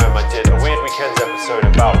program I did, a Weird Weekends episode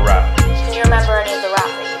about rap. Can you remember any of the rap?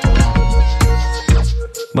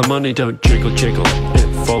 My money don't jiggle jiggle,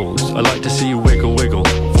 it folds. I like to see you wiggle wiggle,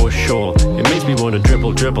 for sure. It makes me wanna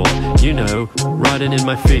dribble dribble, you know, riding in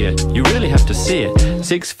my Fiat. You really have to see it.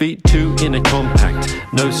 6'2" in a compact,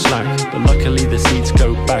 no slack. But luckily the seats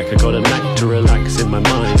go back. I got a knack to relax in my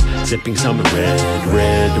mind, sipping some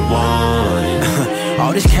red wine.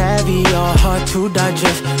 All this caviar, hard to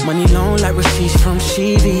digest. Money long like receipts from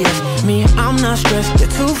CVS. Me, I'm not stressed, you're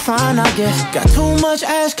too fine, I guess. Got too much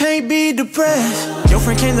ass, can't be depressed. Your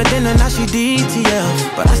friend came to dinner, now she DTL.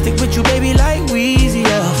 But I stick with you, baby, like Weezy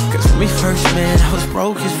F. Cause when we first met, I was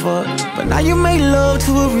broke as fuck. But now you make love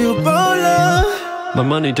to a real bro My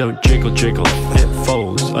money don't jiggle, jiggle, it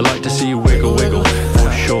folds. I like to see you wiggle, wiggle,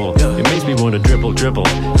 for sure. It makes me wanna dribble, dribble.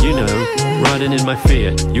 You know, riding in my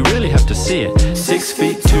Fiat, you really have to see it.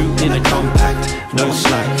 6'2" in a compact, no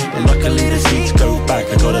slack. And luckily the seats go back.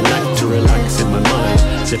 I got a knack to relax in my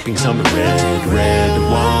mind, sipping some red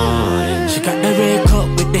wine. She got that red cup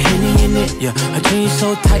with the Henny in it, yeah. Her jeans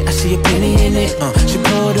so tight, I see a penny in it. She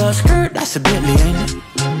pulled up skirt, that's a Bentley, ain't it?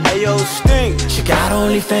 Ayo, Stink. She got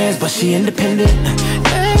OnlyFans, but she independent.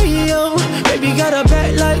 Hey yo, baby got a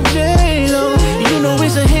back like J-Lo. You know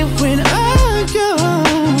it's a hit when I go.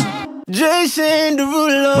 Jason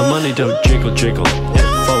Derulo. My money don't jiggle, jiggle, it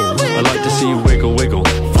folds. I like to see you wiggle, wiggle,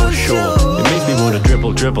 for sure. It makes me wanna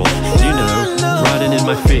dribble, dribble. You know, riding in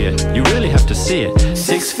my Fiat, you really have to see it.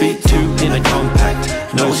 6'2" in a compact,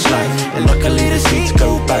 no slack. And luckily the seats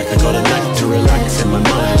go back. I got a knack to relax in my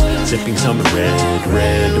mind, sipping some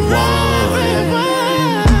red wine.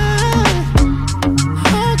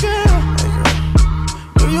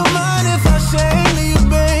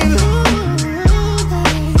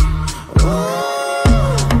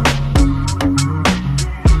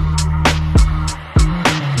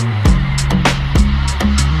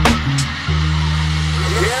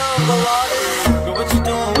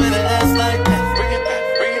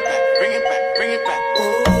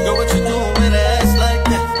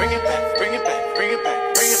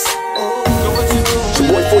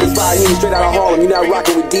 Straight out of Harlem, you're not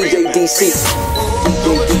rocking with DJDC.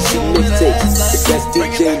 DJDC mixtapes, the best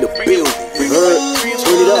DJ in the building. You heard?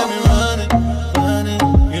 Turn it up.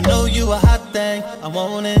 You know you a hot thing, I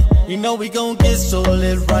want it. You know we gon' get so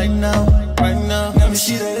lit right now, right now. Let me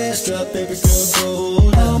see that ass drop, baby girl,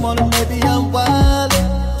 go. I'm on it, baby, I'm wild.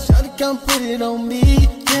 Shawty, come put it on me.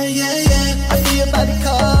 Yeah. I feel your body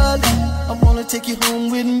calling. I wanna take you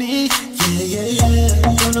home with me. Yeah.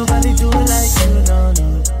 Don't nobody do it like you, no.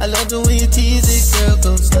 I love the way you tease it, girl,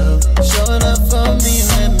 go slow. Show it up for me,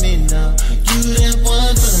 let me know. You that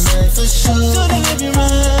one for the night, for sure. Gonna let me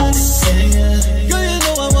run it, yeah. Girl, you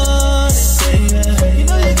know I want it, yeah. You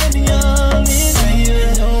know you got me on it, yeah.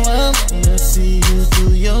 You know I'm gonna see you do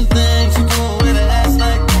your thing. She doing with her ass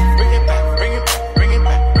like that. Bring it back, bring it back, bring it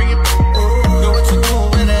back, bring it back. Girl, what you doing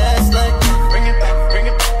with her ass like that? Bring it back, bring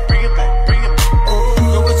it back, bring it back, bring it back.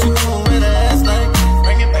 Girl, what you doing with her ass like that?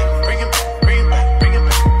 Bring it back, bring it back, bring it back, bring it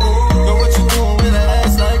back.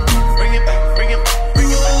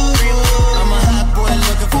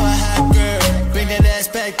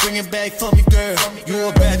 Bring it back for me, girl. You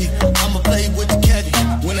a baddie, I'ma play with the caddy.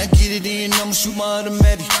 When I get it in, I'ma shoot my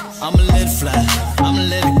automatic. I'ma let it fly, I'ma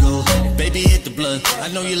let it go. Baby, hit the blunt, I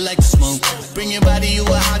know you like to smoke. Bring your body, you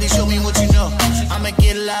a hottie, show me what you know. I'ma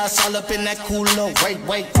get lost all up in that cool low.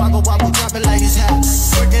 Wait, wobble, drop it like it's hot.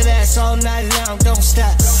 Work that ass all night long, don't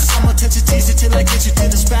stop. I'ma touch your teeth till I get you to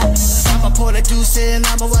the spot. I'ma pour that juice in,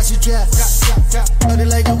 I'ma watch you drop. Put it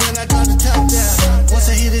like it when I drop the top down. Once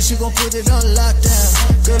I hit it, she gon' put it on lockdown.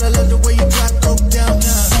 Girl, I love the way you drop, go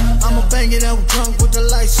downtown. I'ma bang it out drunk with the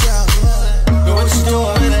lights out. Girl, what you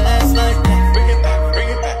doing with an ass like that? Bring it back, bring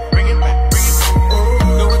it back, bring it back, bring it back.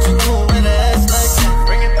 Girl, what you doing with an ass like that?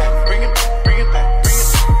 Bring it back, bring it back, bring it back, bring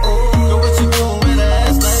it back. Girl, what you doing with an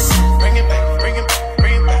ass like that? Bring it back, bring it back,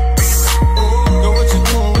 bring it back, bring it back. Girl, what you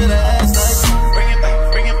doing with an ass like that? Bring it back,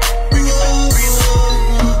 bring it back, bring it back, bring it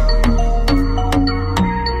back.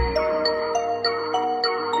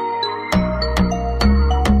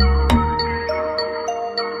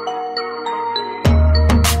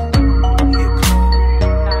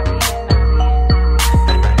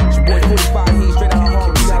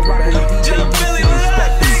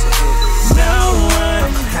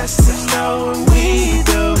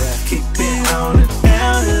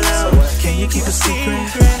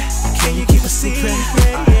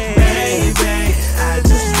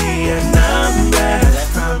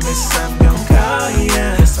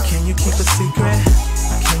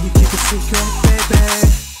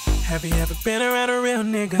 Have you ever been around a real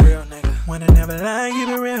nigga? When I never lie, keep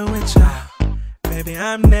it real with ya. Baby,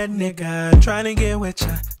 I'm that nigga, trying to get with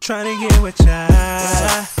ya, trying to get with ya.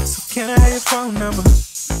 So can I have your phone number?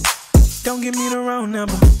 Don't give me the wrong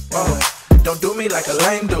number. Don't do me like a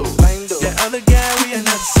lame dude. The other guy, we are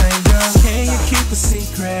not the same, girl. Can you keep a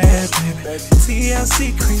secret, baby?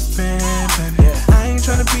 TLC creeping, baby. I ain't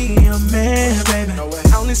tryna be your man, baby.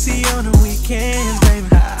 I only see you on the weekends, baby.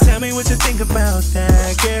 Tell me what you think about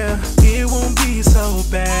that, girl. It won't be so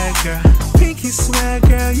bad, girl. Pinky swear,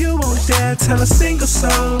 girl, you won't dare tell a single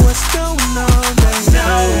soul what's going on, baby.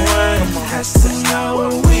 No one has to know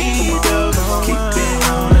what we do. Keep it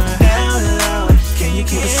on the down low. Can you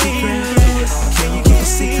keep a secret? Can you keep a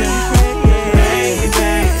secret?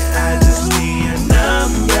 Baby, I just need your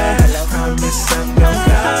number. Promise I'm gonna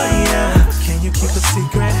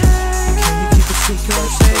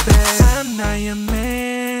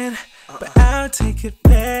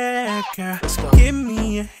girl. Give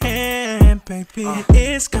me a hand, baby.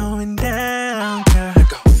 It's going down, girl.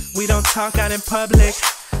 We don't talk out in public,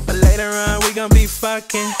 but later on we gon' be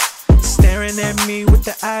fucking. Staring at me with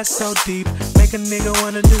the eyes so deep, make a nigga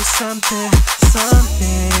wanna do something,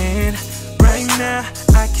 something. Right now,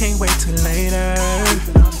 I can't wait till later.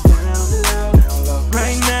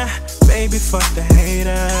 Right now, baby, fuck the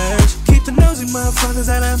haters. Keep the nosy motherfuckers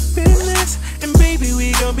out of business, and baby,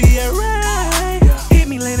 we gon' be alright. Hit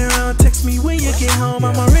me later on, text me when you get home.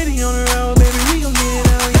 I'm already on the road, baby, we gon' get it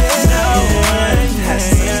on, yeah. No one has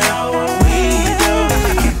to know what we do.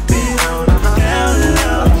 Keep it on the down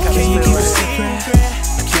low. Can you keep a secret?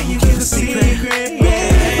 Can you keep a secret?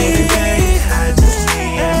 Yeah, I just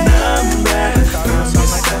need a number.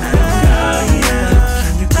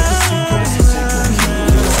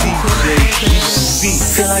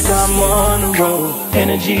 Feel like I'm on the road,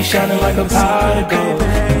 energy shining like a pot of gold.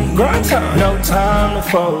 Grind time, no time to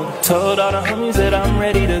fold. Told all the homies that I'm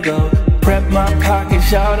ready to go. Prep my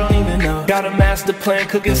pockets, y'all don't even know. Got a master plan,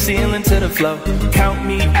 cooking ceiling to the flow. Count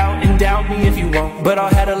me out and doubt me if you won't, but I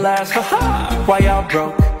had a last, haha, why y'all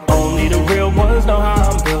broke? Only the real ones know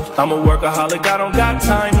how I'm built. I'm a workaholic, I don't got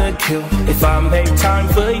time to kill. If I make time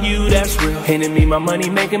for you, that's real. Handing me my money,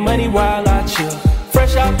 making money while I chill.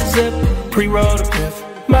 Fresh out the zip, pre-roll the piff.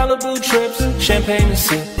 Malibu trips, champagne to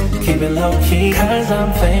sip. Keep it low-key, cause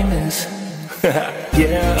I'm famous.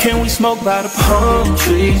 Yeah. Can we smoke by the palm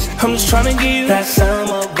trees? I'm just trying to give you that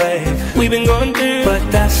summer wave. We've been going through, but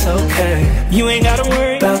that's okay. You ain't gotta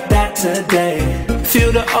worry about that today.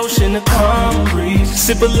 Feel the ocean, the calm breeze.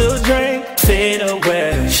 Sip a little drink, fade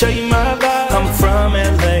away. Show you my vibe, I'm from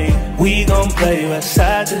LA. We gon' play west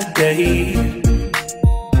side today.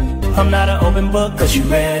 I'm not an open book, cause you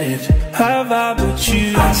read it. I vibe with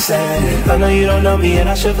you, I said it. I know you don't know me and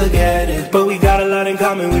I should forget it, but we got a lot in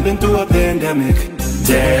common, we've been through a pandemic.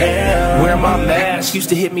 Damn, wear my mask. Used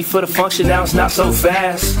to hit me for the function, now it's not so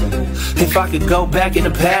fast. If I could go back in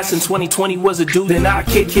the past and 2020 was a dude, then I'd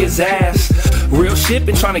kick his ass. Real shit,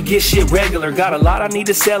 been trying to get shit regular. Got a lot I need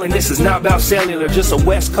to sell and this is not about cellular. Just a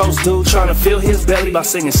West Coast dude trying to fill his belly by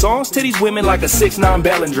singing songs to these women like a 6'9"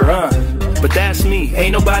 Bellinger, But that's me,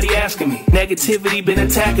 ain't nobody asking me. Negativity been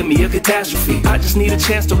attacking me, a catastrophe. I just need a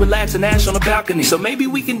chance to relax and ash on the balcony. So maybe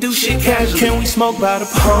we can do shit casually. Can we smoke by the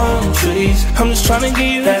palm trees? I'm just trying to give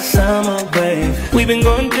you that summer wave. We've been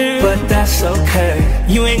going through, but that's okay.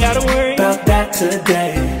 You ain't gotta worry about that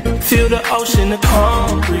today. Feel the ocean, the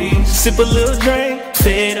calm breeze. Sip a little drink,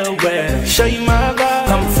 fade away. Show you my vibe,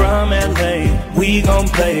 I'm from LA. We gon'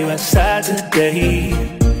 play west side today.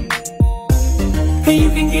 And you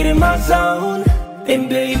can get in my zone. And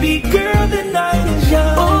baby girl, the night is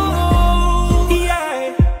young. Oh,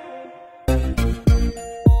 yeah.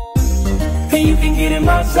 And you can get in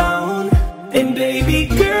my zone. And baby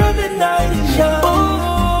girl, the night is young.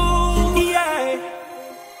 Oh, yeah.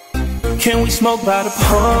 Can we smoke by the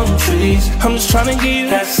palm trees? I'm just trying to give you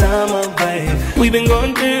that summer wave. We've been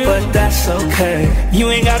going through, but that's okay.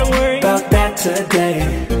 You ain't gotta worry about that today.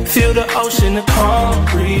 Feel the ocean, the calm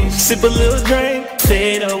breeze. Sip a little drink,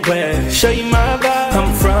 fade away. Show you my vibe,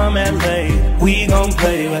 I'm from LA. We gon'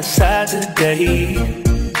 play west side today.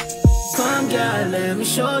 Come girl, let me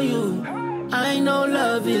show you. I know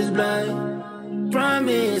love is blind.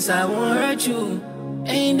 Promise I won't hurt you.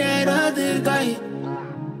 Ain't that other guy.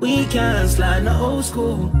 We can slide the old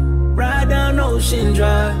school. Ride down Ocean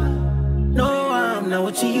Drive. No, I'm not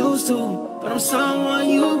what you used to, but I'm someone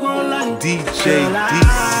you gon' like.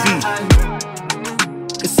 DJDC.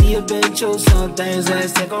 Can see you been through some things,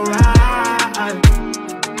 let's take a ride.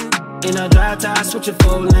 In a drive time, switching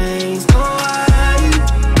 4 lanes.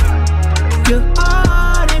 Your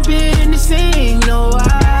heart ain't been the same. No,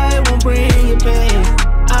 I won't bring you pain.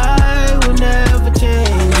 I will never change.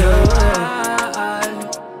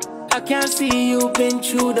 I can't see you been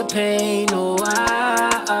through the pain. No,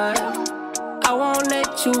 I won't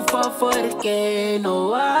let you fall for the game.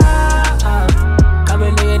 No, Come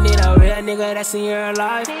in nigga, need a real nigga that's in your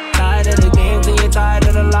life. Tired of the games and you're tired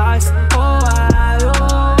of the lies.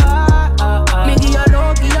 Nigga, you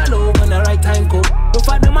low when the right time come. Don't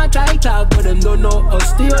fight them, I try talk, but them don't know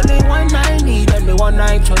us. The only one I need and the one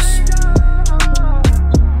I trust.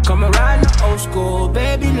 Come around the old school,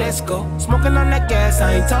 baby, let's go. Smoking on that gas,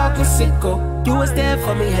 I ain't talking sicko. You was there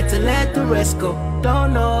for me, had to let the rest go.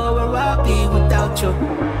 Don't know where I'll be without you.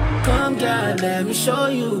 Come girl, let me show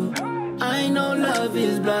you. I know love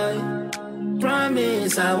is blind.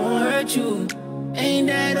 Promise I won't hurt you. Ain't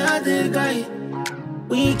that other guy.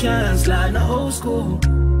 We can slide the old school.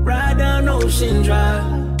 Ride down Ocean Drive.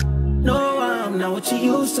 No, I'm not what you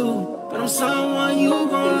used to, but I'm someone you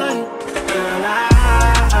gon' like. Girl,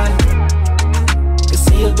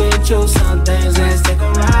 See you been through some things, let's take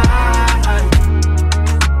a ride.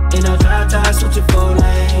 In a drive-time, switching 4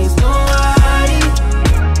 lanes, no worry.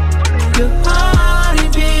 Your party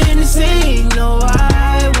been the same, no,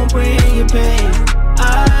 I won't bring you pain.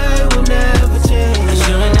 I will never change.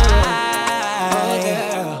 You and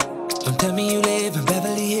I, don't tell me you live in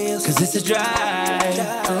Beverly Hills, cause it's a drive.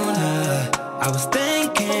 Oh, nah. I was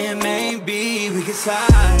thinking maybe we could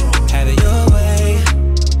slide. Have it your way,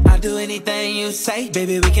 I'll do anything you say.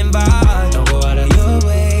 Baby, we can vibe, don't go out of your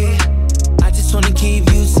way. I just wanna keep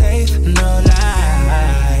you safe, no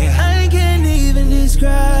lie. I can't even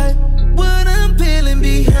describe what I'm feeling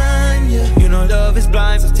behind you. You know love is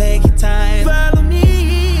blind, so take your time. Follow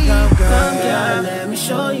me, come girl, let me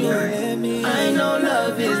show you. I know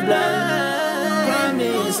love is blind.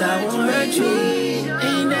 Promise I won't hurt you.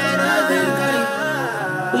 Ain't that other guy?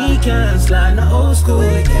 We can slide in the old school,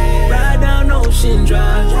 ride down Ocean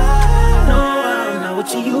Drive. No, I'm not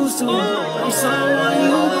what you used to. I'm someone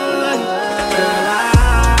you don't like. Girl,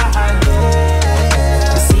 I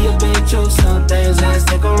see you been through some things, let's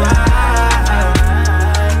take a ride.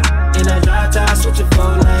 In a drive-time, switching 4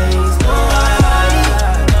 lanes, no,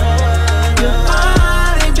 your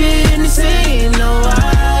heart ain't been the same, no, I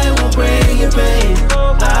won't bring you pain. I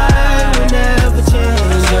will never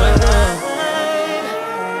change your love.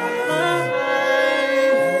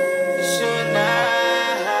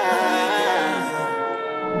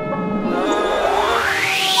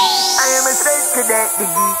 That the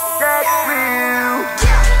geek, that's real.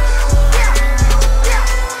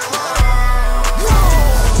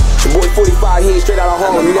 Your boy 45 here, straight out of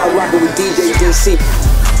Harlem. You now rocking with DJ DC.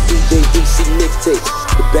 DJ DC Mixtapes,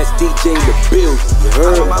 the best DJ in the building. You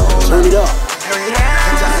heard? Turn it up.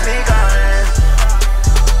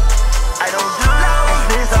 I don't do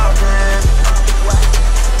this often.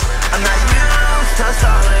 I'm not used to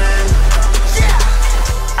solid.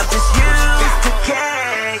 I'm just used to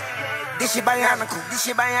cake. This shit bionicle, this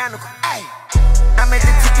shit bionicle. Ay, I'm at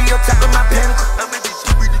the tip of your top of my pinnacle.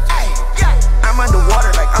 Ay, I'm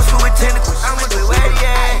underwater like I'm swimming tentacles. I'm with the way,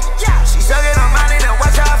 yeah. She sucking on mine and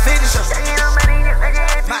watch how I finish her.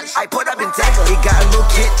 I put up in tackle, he got a little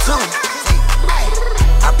kick too.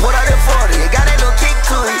 I put out in 40, he got a little kick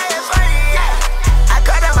to it. I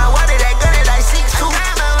cut out my water, that gun is like 6'2".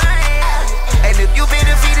 And if you been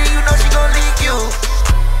defeated, you know she gon' leak you.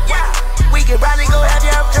 We can probably go have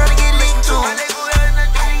you, I'm trying to get linked to.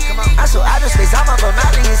 I saw outer space, I'm up a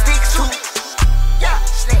mountain and sticks too.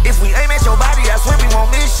 If we aim at your body, I swear we won't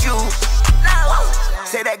miss you.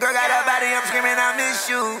 Say that girl got a body, I'm screaming, I miss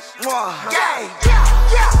you. Yeah.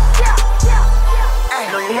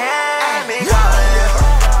 Know you had me calling.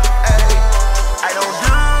 I don't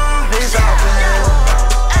do this often.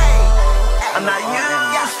 I'm not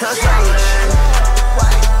used to solid.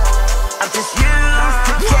 I'm just used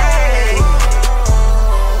to cake.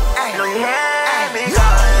 Know you had me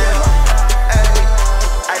calling.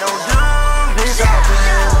 I don't do this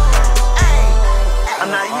often.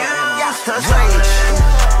 I'm not used to solid.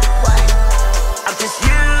 I'm just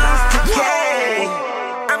used to cake.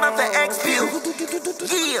 I'm up for X pill.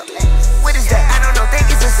 Yeah. What is that? I don't know. Think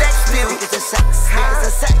it's a sex pill. It's a sex. It's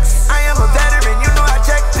a sex. I am a veteran. You know I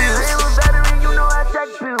check pills. I am a veteran. You know I check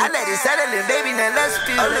pills. I let it settle in, baby. Now let's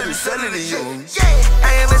feel. I let it settle in you. Yeah.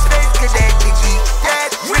 I am a space cadet. The geek.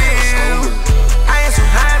 That's real. I am so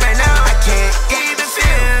high right now. I can't even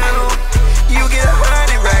feel. You get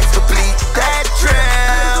 100 racks complete that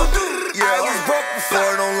trail. Yeah. I was broke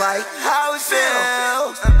before. Don't like how it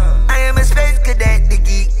feels. I am a space cadet. The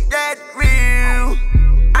geek. That's real.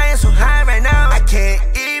 I am so high right now. I can't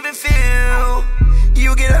even feel.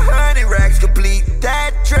 You get 100 racks complete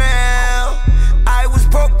that trail. I was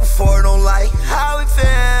broke before. Don't like how it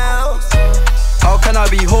feels. How can I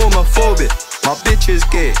be homophobic? My bitch is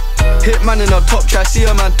gay. Hitman in a top try, see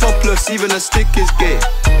a man topless, even a stick is gay.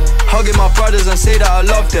 Hugging my brothers and say that I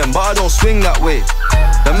love them, but I don't swing that way.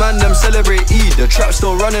 The man them celebrate Eid, the trap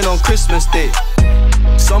still running on Christmas Day.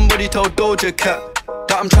 Somebody tell Doja Cat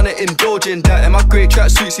that I'm trying to indulge in that. In my grey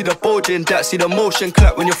tracksuit, see the bulge in that. See the motion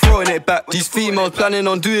clap when you're throwing it back. These females planning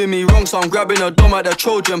on doing me wrong, so I'm grabbing a dome at the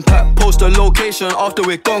Trojan pack. Post the location after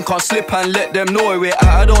we're gone, can't slip and let them know where we're at.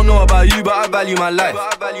 I don't know about you, but I value my life.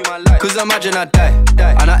 Cause imagine I die,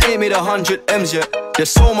 and I ain't made 100 M's yet. There's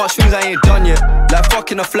so much things I ain't done yet, like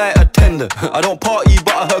fucking a flight attendant. I don't party,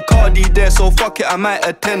 but I heard Cardi there, so fuck it, I might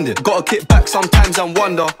attend it. Gotta kick back sometimes and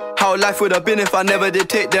wonder how life would have been if I never did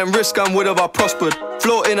take them risks and would have I prospered.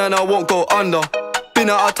 Floating and I won't go under. Been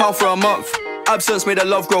out of town for a month. Absence made the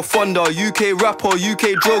love grow fonder. UK rapper,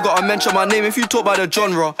 UK drill, gotta mention my name if you talk about the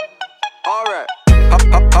genre. Alright.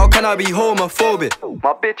 How can I be homophobic?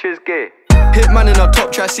 My bitch is gay. Hit man in a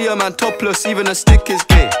top try, see a man topless, even a stick is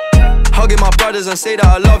gay. Hugging my brothers and say that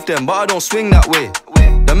I love them, but I don't swing that way.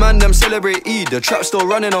 The man them celebrate Eid, the trap still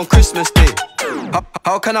running on Christmas Day.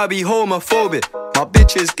 How can I be homophobic? My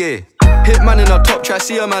bitch is gay. Hit man in a top try,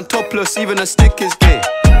 see a man topless, even a stick is gay.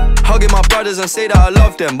 Hugging my brothers and say that I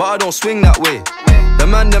love them, but I don't swing that way. The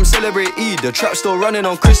man them celebrate Eid, the trap still running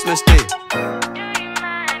on Christmas Day.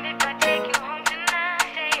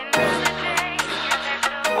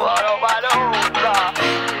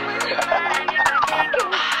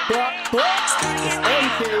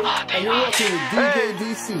 And you're watching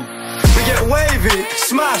DJDC. We get wavy,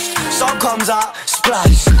 smashed, sun comes out,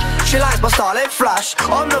 splash. She likes my style, it flash.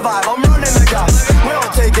 On the vibe, I'm running the gas. We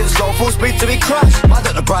don't take it slow, full speed till we crash. I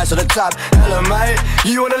got the price of the tab. Hello mate,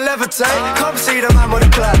 you wanna levitate? Come see the man with a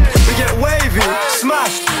plan. We get wavy,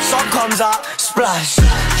 smashed, sun comes out, splash.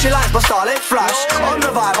 She likes my style, it flash. On the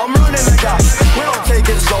vibe, I'm running the gas. We don't take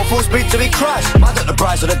it slow, full speed till we crash. I got the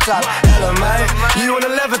price of the tab. Hello mate, you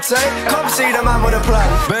wanna levitate? Come see the man with a plan.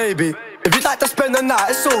 Baby, if you'd like to spend the night,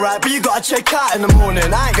 it's alright, but you gotta check out in the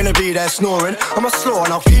morning. I ain't gonna be there snoring, I'm a slow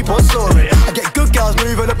and I'll keep on soaring. I get good girls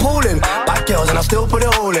moving appalling, bad girls and I still put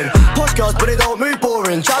it all in. Posh girls but they don't move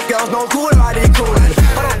boring, trap girls no cool and ID calling.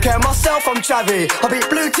 I don't care myself, I'm chavvy, I beat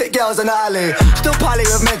blue tick girls in the alley. Still pally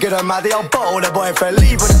with Megan and Maddie, I'll bottle the boyfriend,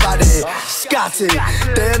 leave with the baddie. Scatty,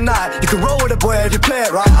 day and night, you can roll with a boy if you play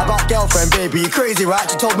it right. About girlfriend, baby, you crazy right?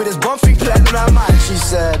 She told me there's one thing playing in her mind, she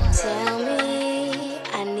said,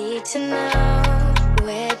 to know,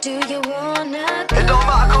 where do you wanna go? It don't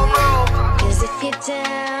matter, come roll. 'Cause if you're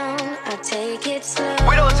down, I'll take it slow.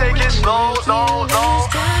 We don't take it slow, no, no.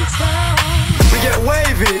 We get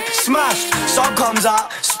wavy, smashed, sun comes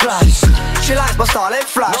out, splash. She likes my style, it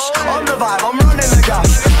flash. On the vibe, I'm running the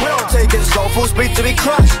gas. We don't take it slow, full speed till we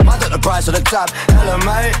crash. I got the price of the tab. Hello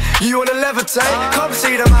mate, you wanna levitate? Come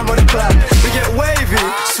see the man with a plan. We get wavy,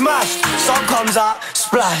 smashed, sun comes out,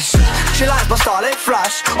 splash. She likes my style, it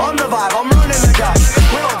flash. On the vibe, I'm running the gas.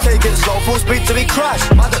 We don't take it slow, full speed till we crash.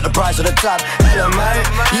 I got the price of the tab. Hello mate,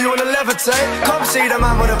 you wanna levitate? Come see the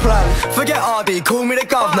man with a plan. Forget RB, call me the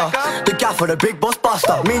governor, the gaffer, the big boss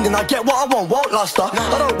buster. Meaning I get what I want, won't luster.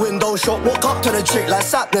 I don't window shop, walk up to the chick like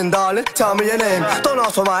Sapling, darling. Tell me your name, don't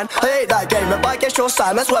ask for mine. I hate that game, but I guess your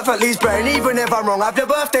sign. That's worth at least brain. Even if I'm wrong, have your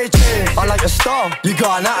birthday chain. I like your style, you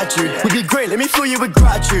got an attitude. We'd be great, let me fill you with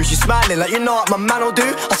gratitude. She's smiling like you know what my man will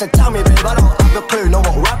do. I said, tell me babe, I don't have a clue, know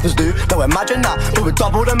what rappers do. Don't imagine that, but with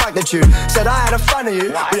double the magnitude. Said I had a fan of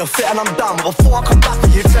you, but you're fit and I'm done. But before I come back to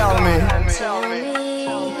you, tell me,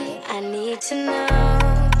 I need to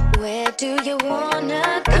know, where do you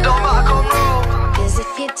wanna go? It don't matter, come roll. 'Cause if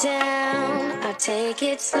you're down, I'll take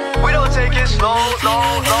it slow. We don't take it slow,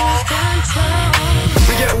 no, no.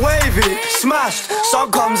 We get wavy, smashed,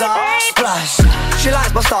 sun comes out, splash. She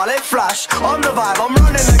likes my style, it flash. On the vibe, I'm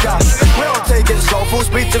running the gas. We don't take it slow, full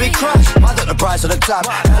speed till we crash. I got the price of the tab.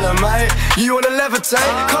 Hello mate, you wanna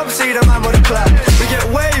levitate? Come see the man with a plan. We get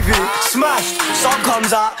wavy, smashed, sun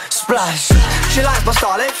comes out, splash. She likes my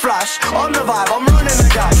style, it flash. On the vibe, I'm running the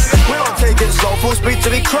gas. We don't take it slow, full speed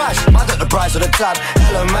till we crash. I got the price of the tab.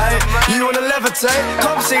 Hello mate, you wanna levitate?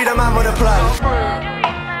 Come see the man with a plan.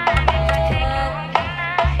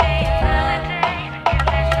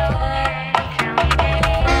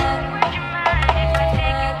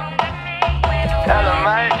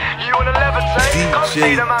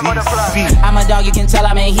 I'm a dog, you can tell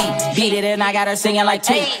I'm in heat. Beat it and I got her singing like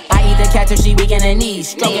Tweet. I eat the cat till she weak in her knees.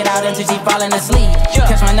 Stroke it out until she falling asleep.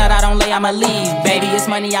 Catch my nut, I don't lay, I'ma leave. Baby, it's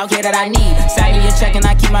money out here that I need. Send me a check and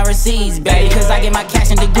I keep my receipts, baby, cause I get my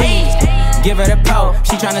cash in degrees. Give her the po,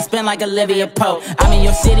 she tryna spin like Olivia Pope. I'm in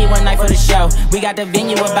your city one night for the show. We got the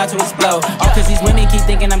venue about to explode. All cause these women keep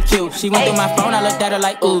thinking I'm cute. She went through my phone, I looked at her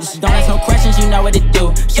like oops. Don't ask no questions, you know what to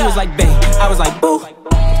do. She was like babe, I was like boo.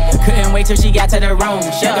 Couldn't wait till she got to the room.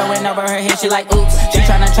 She going over her head, she like oops. She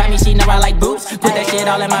tryna try me, she know I like boots. Put that shit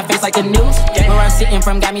all in my face like the news. Where I'm sitting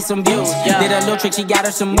from got me some views. Did a little trick, she got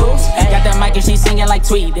her some moves. Got the mic and she singing like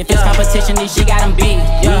Tweet. If it's competition, then she got them beat.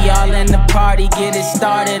 We all in the party, get it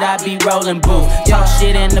started, I be rolling boo. Talk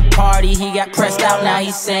shit in the party, he got pressed out, now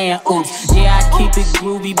he's saying oops. Yeah, I keep it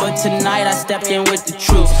groovy, but tonight I stepped in with the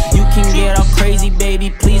truth. You can get all crazy,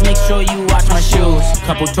 baby, please make sure you watch my shoes.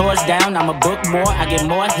 Couple tours down, I'ma book more, I get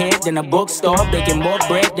more head than a bookstore, baking more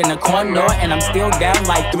bread than a corner, and I'm still down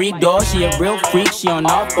like 3 doors. She a real freak, she on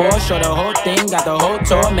all fours. Show the whole thing, got the whole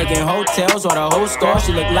tour, making hotels or the whole score.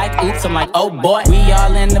 She look like oops, I'm like, oh boy. We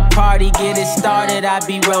all in the party, get it started, I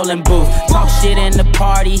be rolling booth. Talk shit in the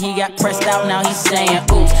party, he got pressed out, now he's saying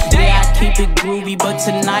oops. Yeah, I keep it groovy, but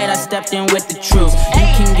tonight I stepped in with the truth. You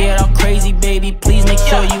can get all crazy, baby, please make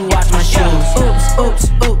sure you watch my shoes. Oops,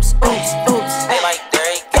 oops, oops, oops, oops. Like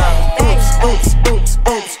there you go. Oops, oops, oops,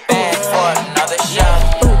 oops. Bad for another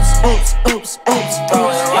shot. Oops, oops, oops, oops. Throw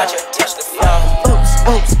it, watch her touch the floor. Oops,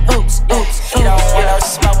 oops, oops, oops. He don't want no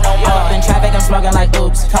smoke no more. Up in traffic, I'm smoking like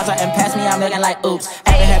oops. Cars are past me, I'm looking like oops.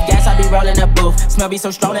 Haven't have gas, I be rolling the booth. Smell be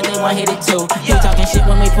so strong that they want hit it too. He talking shit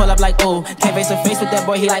when we pull up like ooh. Can't face to face with that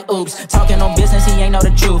boy, he like oops. Talking no business, he ain't know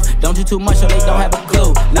the truth. Don't do too much so they don't have a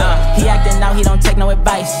clue. Nah, he acting now, he don't take no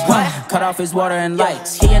advice. What? Cut off his water and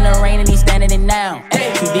lights. He in the rain and he standing it now.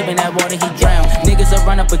 Too deep in that water, he drown. Niggas will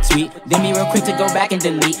run up a tweet, then be real quick to go back and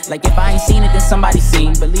delete. Like if I ain't seen it, then somebody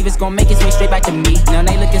seen. Believe it's gon' make its way straight back to me. Now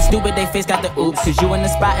they looking stupid, they face got the oops. Cause you in the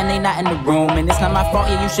spot and they not in the room. And it's not my fault,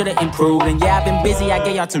 yeah, you should've improved. And yeah, I've been busy, I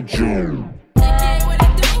gave y'all till June.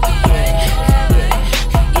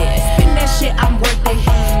 Shit, I'm working.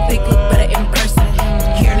 They look better in person.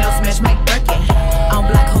 Hair nails match my Birkin. On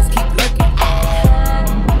black hoes keep lurking.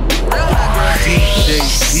 Real hot girl.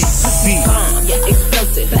 DJDC. Yeah,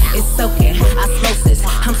 explosive. It's soaking. I slow this.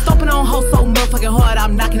 I'm stomping on hoes so motherfucking hard.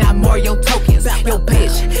 I'm knocking out more your tokens. Yo,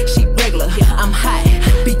 bitch, she regular. I'm hot.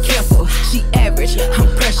 Be careful. She average. I'm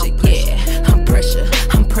pressure. Yeah, I'm pressure.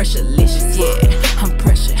 I'm pressure-licious. Yeah, I'm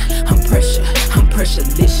pressure. I'm pressure. I'm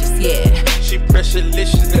pressure-licious. Yeah. She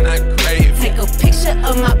pressure-licious and I crave. Take a picture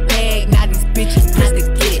of my bag, now these bitches press to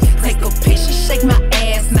get it. Take a picture, shake my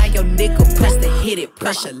ass, now your nigga press to hit it.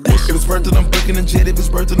 Pressure-licious. If it's worth it, I'm booking a jet. If it's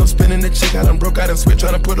worth it, I'm spinning the chick. I done broke out and switch,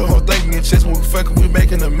 trying to put a whole thing in your chest. When we fucking, we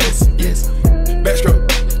making a mess. Yes.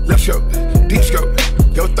 Backstroke, left stroke, deep stroke,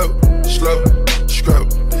 your throat, slow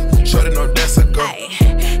stroke. Shorty know that's a go.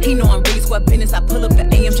 He know I'm really square business. I pull up the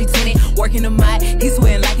AMG tenant, working the mic. He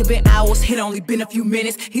swearing like it been hours, it only been a few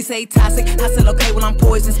minutes. He say toxic, I said okay, well I'm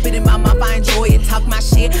poison. Spit in my mouth, I enjoy it. Talk my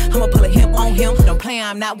shit, I'ma pull a him on him. Don't play,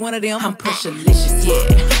 I'm not one of them. I'm pressure-licious,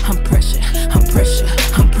 yeah. I'm pressure, I'm pressure,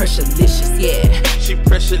 I'm pressure-licious, yeah. She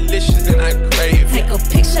pressure-licious and I crave. Take a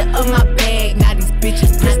picture of my bag, now these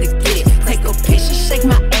bitches press to get it. Take a picture, shake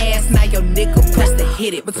my ass, now your nigga press to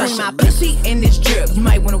hit it. Between my pussy and this drip, you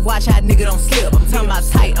might wanna watch how nigga don't slip. I'm talking about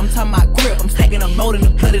tight, I'm talking about grip. I'm stacking a mold in the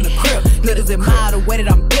blood in the crib. Niggas admire the way that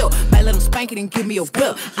I'm built. Might let them spank it and give me a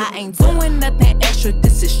whip. I ain't doing nothing extra,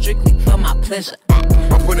 this is strictly for my pleasure.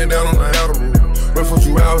 I'm putting it down on the Adderall. Went for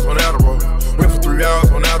 2 hours on Adderall. Went for 3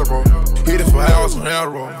 hours on Adderall. Hit it for hours on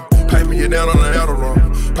Adderall. Piping you down on the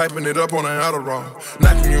Adderall. Piping it up on the Adderall.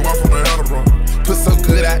 Knocking you off on the Adderall. Put so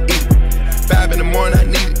good I eat it. 5 in the morning I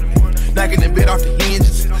need it. Knocking the bed off the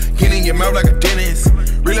hinges. Get in your mouth like a dentist.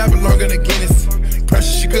 Really I belong in the Guinness.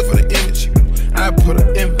 Pressure, she good for the image. I put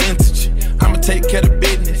her in vintage. I'ma take care of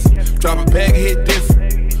business. Drop a bag, hit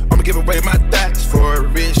different. I'ma give away my thoughts for a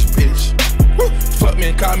rich bitch. Woo. Fuck me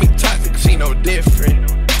and call me toxic, she no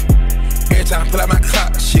different. Every time I pull out my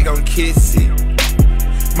clock, she gon' kiss it.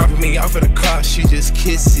 Mopping me off in the car, she just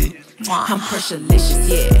kiss it. I'm pressure-licious,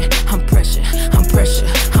 yeah. I'm pressure, I'm pressure,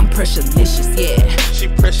 I'm pressure-licious, yeah. She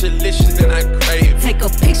pressure-licious and I crave. Take a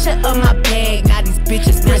picture of my bag, now these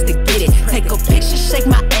bitches press to get it. Take a picture, shake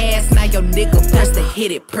my ass, now your nigga press to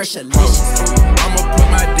hit it. Pressure-licious. I'ma put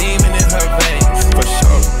my demon in her veins, for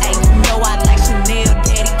sure. Hey, you know I like Chanel,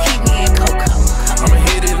 daddy, keep me in Coco. I'ma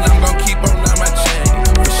hit it and I'm gon' keep on my chain,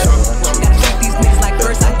 for sure. Gotta treat these niggas like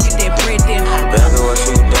first I get that bread, then I baby, what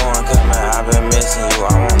you doing? Come here, I've been missing you,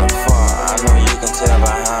 I wanna fall. I know you can tell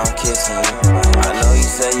by how I'm kissing you. I know you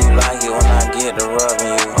say you like it when I get to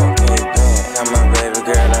rubbing you. Okay, bad. Come on, baby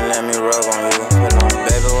girl, and let me rub on you.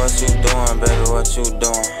 Baby, what you doing? Baby, what you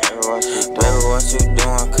doing? Baby, what you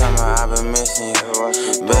doing? Come here, I've been missing you.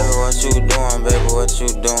 Baby, what you doing? Baby, what you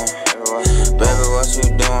doing? Baby, what you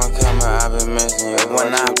doing? Come here, I've been missing you.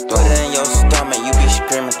 When I put it in your stomach, you be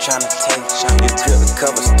screaming, trying to take. You grip the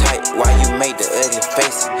covers tight while you make the ugly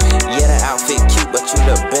face. Yeah, the outfit cute, but you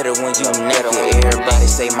look better when you naked. Everybody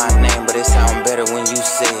say my name, but it sound better when you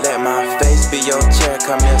say it. Let my face be your chair,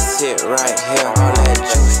 come here, sit right here. All that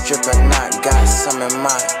juice dripping, not got some in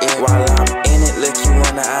my ear. While I'm in it, look you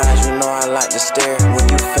in the eyes, you know I like to stare. When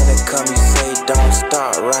you finna come, you say don't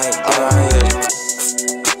start right there. All I hear is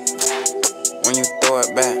when you throw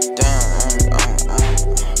it back,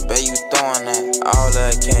 damn, bet you throwing that. All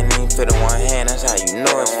that can't even fit in one hand, that's how you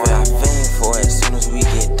know it's fit. I fiend for it, as soon as we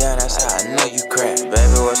get done, that's how I know you crack.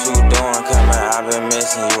 Baby, what you doing? Come here, I've been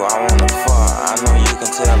missing you. I wanna fuck. I know you can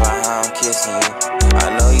tell by how I'm kissing you.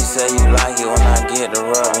 I know you say you like it when I get to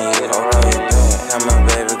rubbing you. Okay, bet. Come on,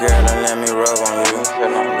 baby girl, and let me rub on you.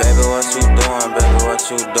 Baby, what you doing? Baby, what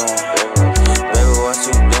you doing? Baby, what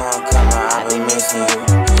you doing? Come on, I've been missing you.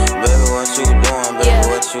 Baby, what you doing? Baby,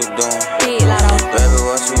 what you doing? Baby,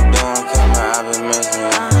 what you doing? Come on, I've been missing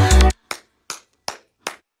you.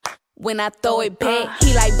 When I throw it back,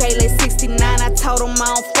 he like Bailey 69. I told him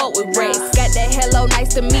I don't fuck with rats. Got that hello,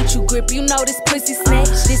 nice to meet you grip. You know this pussy snatch.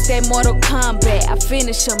 This that Mortal Kombat. I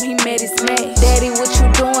finish him, he made his match. Daddy, what you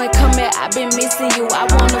doing? Come here, I been missing you. I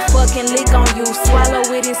wanna fucking lick on you, swallow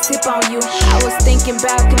it and sip on you. I was thinking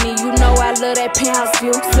balcony, you know I love that penthouse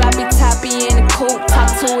view. Sloppy toppy in the coupe, talk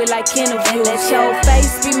to it like interview. Let your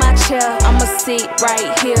face be my chair, I'ma sit right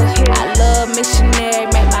here. I love missionary,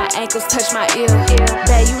 make my ankles touch my ear.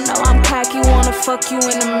 Babe, you know I'm cocky, wanna fuck you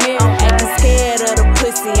in the mirror. Acting scared of the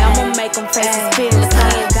pussy, I'ma make them face his feelings.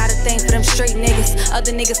 Got a thing for them street niggas,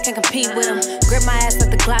 other niggas can't compete with them. Grip my ass like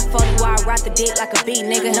the Glock 40 while I rock the dick like a beat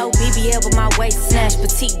nigga. No BBL but my waist snatch,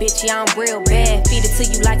 petite bitch, yeah I'm real bad. Feed it to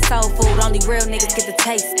you like soul food, only real niggas get the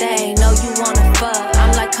taste. They know you wanna fuck,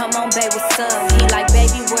 I'm like come on babe what's up. He like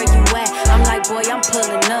baby where you at, I'm like boy I'm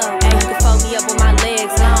pulling up. And you can fold me up with my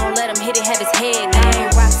legs long, let him hit it, have his head down.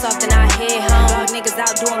 Rock soft and I head home, niggas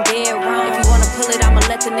out doing dead wrong. If you wanna pull it, I'ma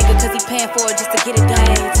let the nigga cause he paying for it just to get it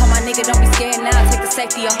done. Tell my nigga don't be scared now, take the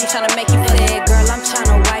safety off, I'm tryna make you play. Girl, I'm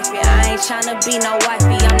tryna wife it, I ain't tryna be no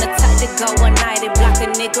wifey. I'm the type to go one night and block a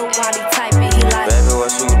nigga while he typing. He like, baby,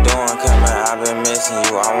 what you doing? Come here, I've been missing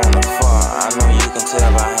you. I wanna fuck. I know you can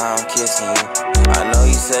tell by how I'm kissing you. I know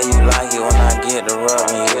you say you like it when I get to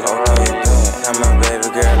rubbing you. Okay, bet. Come on, baby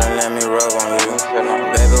girl, and let me rub on you.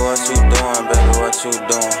 Baby, what you doing? Baby, what you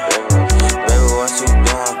doing? Baby, what you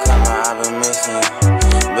doing? Come on, I've been missing you.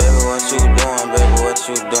 Baby, what you doing? Baby, what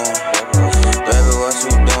you doing? Baby, what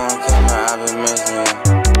you doing? Come on, I've been missing you.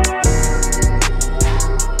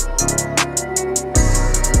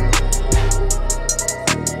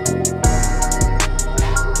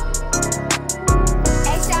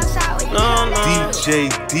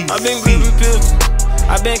 DJDC. I've been gripping pills,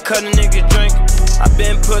 I've been cutting nigga drink, I've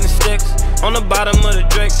been putting sticks on the bottom of the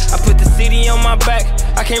Drake. I put the CD on my back,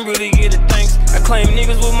 I can't really get it thanks. I claim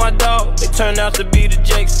niggas with my dog, they turned out to be the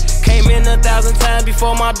Jakes. Came in 1,000 times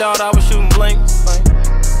before my dog, I was shooting blanks.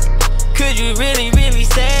 Could you really, really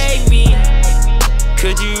save me?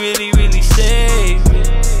 Could you really, really save me?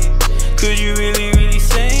 Could you really, really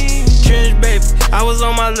save me? Trench baby, I was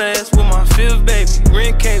on my last with my 5th baby.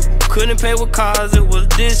 Rent cable, couldn't pay with cars, it was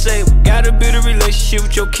disabled. Got a better relationship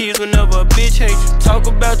with your kids whenever a bitch hates you. Talk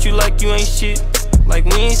about you like you ain't shit, like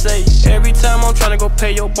we ain't say you. Every time I'm tryna go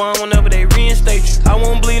pay your bond whenever they reinstate you. I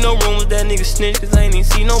won't bleed no room with that nigga snitch, cause I ain't even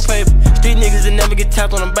see no paper. Street niggas that never get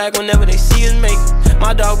tapped on the back whenever they see us make it.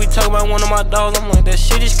 My dog be talking about one of my dogs, I'm like that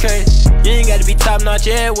shit is crazy. You ain't gotta be top notch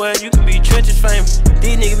everywhere, you can be trenches famous.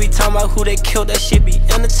 These niggas be talking about who they killed, that shit be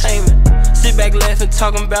entertainment. Sit back laughing,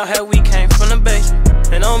 talking about how we came from the basement.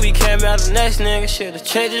 And don't be caring about the next nigga, shit, the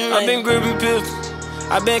changes made. I been gripping pills,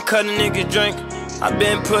 I been cutting nigga drink, I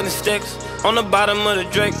been putting sticks on the bottom of the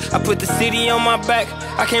Drake. I put the CD on my back,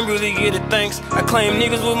 I can't really get it thanks. I claim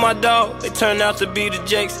niggas with my dog, they turned out to be the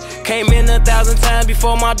Jakes. Came in 1,000 times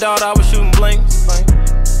before my dog, I was shooting blanks.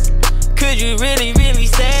 Could you really, really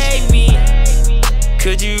save me?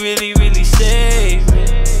 Could you really, really save me?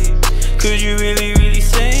 Could you really, really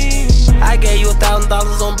save me? I gave you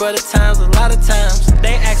 $1,000 on brother times, a lot of times.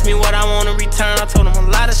 They asked me what I wanna return, I told them a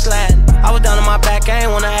lot of sliding. I was down on my back, I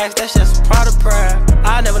ain't wanna ask, that's just a part of pride.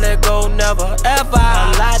 I never let go, never, ever,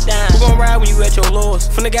 I lie down. Who gon' ride when you at your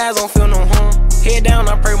lowest? From the guys don't feel no harm. Head down,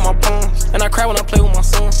 I pray with my palms, and I cry when I play with my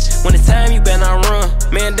sons. When it's time, you better not run.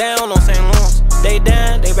 Man down on St. Lawrence. They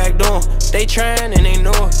down, they back door. They trying and they know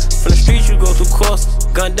it. From the streets, you go through courses.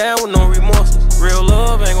 Gun down with no remorse. Real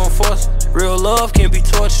love ain't gon' force it. Real love can't be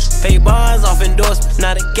tortured. Pay bonds off endorsements.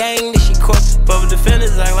 Not a gang that she courts. Public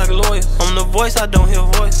defenders act like lawyers. I'm the voice, I don't hear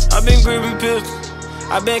voice. I been gripping pills,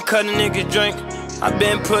 I been cutting nigga drink, I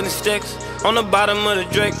been putting sticks on the bottom of the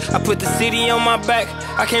Drake. I put the CD on my back,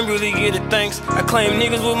 I can't really get it thanks. I claim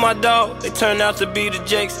niggas with my dog, they turned out to be the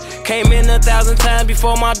Jakes. Came in 1,000 times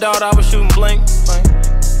before my dog, I was shooting blanks.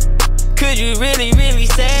 Could you really, really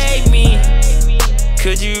save me?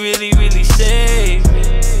 Could you really, really save me?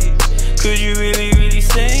 Could you really, really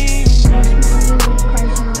save me?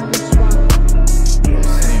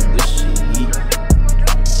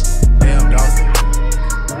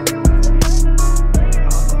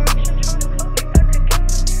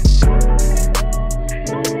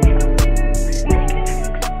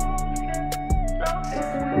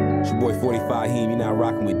 It's your boy 45 Heem, you're now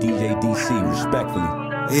rocking with DJDC. Respect.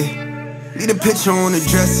 respectfully. Yeah. Leave the picture on the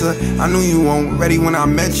dresser. I knew you weren't ready when I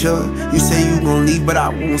met you. You say you gon' leave, but I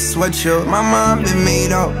won't sweat you. My mind been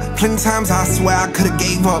made up. Plenty times I swear I could've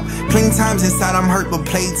gave up. Plenty times inside I'm hurt but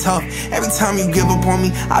play tough. Every time you give up on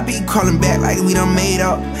me, I be calling back like we done made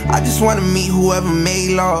up. I just wanna meet whoever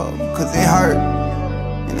made love, cause it hurt,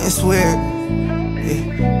 and it's weird.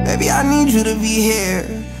 Yeah. Baby, I need you to be here.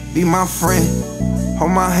 Be my friend,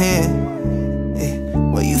 hold my hand.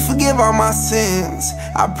 Will you forgive all my sins?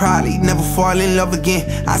 I'll probably never fall in love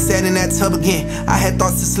again. I sat in that tub again. I had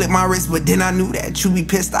thoughts to slit my wrist, but then I knew that you'd be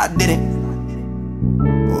pissed I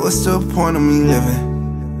didn't. But what's the point of me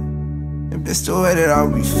living if this the way that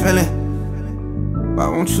I'll be feeling? Why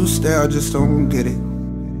won't you stay? I just don't get it.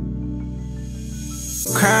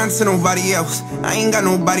 Crying to nobody else, I ain't got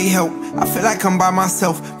nobody help. I feel like I'm by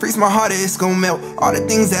myself, freeze my heart, it's gon' melt. All the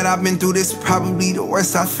things that I've been through, this is probably the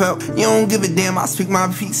worst I felt. You don't give a damn, I speak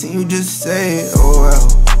my peace and you just say, oh well.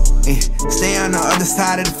 Yeah. Stay on the other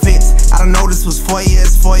side of the fence. I don't know this was for you,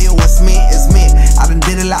 it's for you, what's meant is meant. I done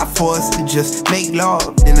did a lot for us to just make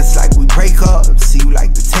love. Then it's like we break up, see you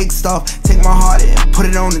like to take stuff. Take my heart and put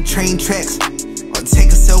it on the train tracks. Or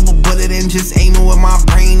take a silver bullet and just aim it where my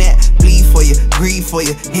brain at. Bleed for you, grieve for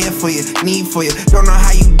you, here for you, need for you. Don't know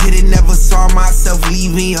how you did it, never saw myself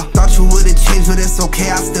leaving you. Thought you would've changed, but it's okay,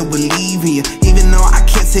 I still believe in you. Even though I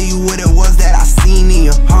can't tell you what it was that I seen in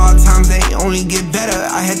you. Hard times, they only get better.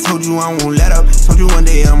 I had told you I won't let up. Told you one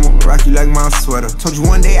day I'm gonna rock you like my sweater. Told you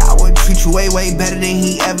one day I would treat you way, way better than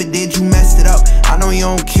he ever did. You messed it up. I know you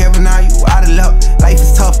don't care, but now you out of luck. Life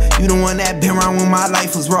is tough, you the one that been around when my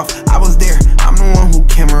life was rough. I was there, I'm the one who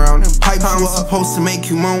came around and piped you up. Supposed to make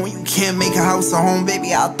you moan when you can't make a house a home.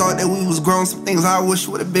 Baby, I thought that we was grown. Some things I wish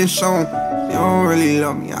would've been shown. You don't really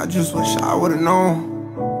love me, I just wish I would've known.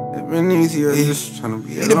 It's been easier just tryna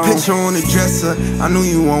be alone. Leave the picture on the dresser. I knew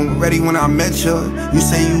you weren't ready when I met you. You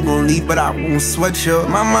say you gon' leave, but I won't sweat you.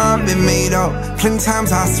 My mind been made up. Plenty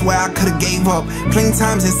times I swear I could've gave up. Plenty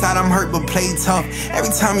times inside I'm hurt but play tough.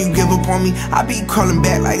 Every time you give up on me, I be calling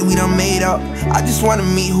back like we done made up. I just wanna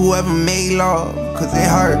meet whoever made love, cause it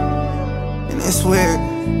hurt, and it's weird.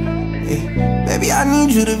 Yeah. Baby, I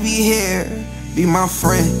need you to be here. Be my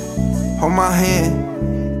friend, hold my hand.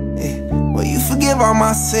 Will you forgive all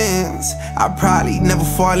my sins? I'll probably never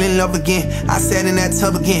fall in love again. I sat in that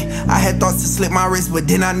tub again. I had thoughts to slit my wrist, but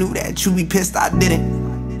then I knew that you'd be pissed I didn't.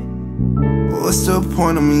 But what's the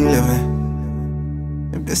point of me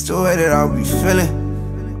living if this the way that I'll be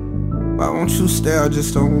feeling? Why won't you stay? I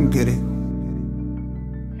just don't get it.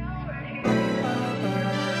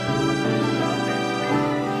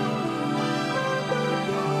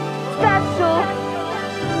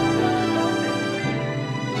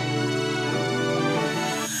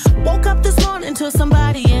 To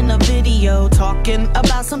somebody in a video talking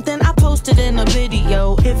about something I posted in a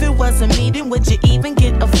video. If it wasn't me, then would you even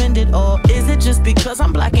get offended? Or is it just because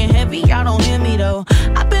I'm black and heavy, y'all don't hear me though?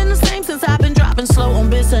 I've been the same since I've been dropping slow on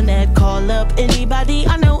Bissonnet. Call up anybody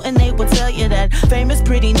I know and they will tell you that fame is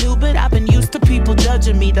pretty new, but I've been used to people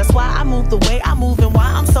judging me. That's why I move the way I move and why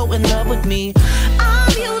I'm so in love with me.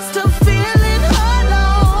 I'm used to feeling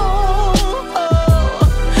alone,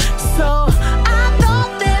 so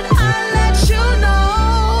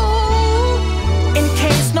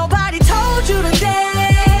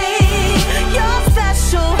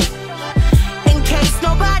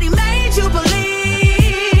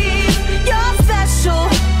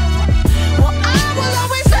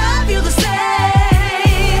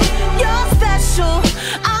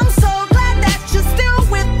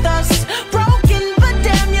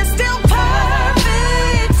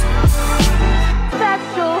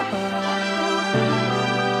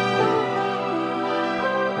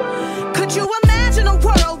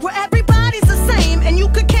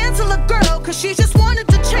she just wanted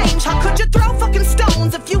to change. How could you throw fucking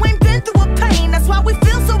stones if you ain't been through a pain? That's why we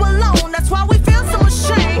feel so alone. That's why we feel so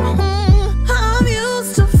ashamed. I'm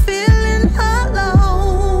used to feeling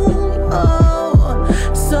alone.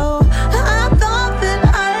 So I thought that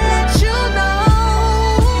I'd let you know.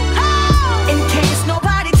 In case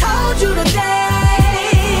nobody told you today,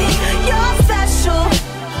 you're special.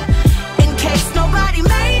 In case nobody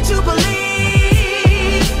made you believe.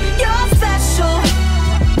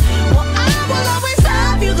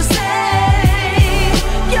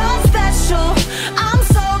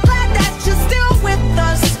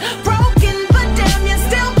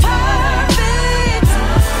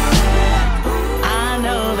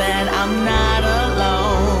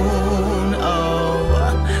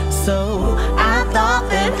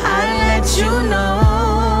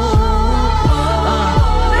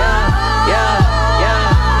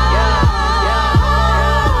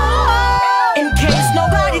 In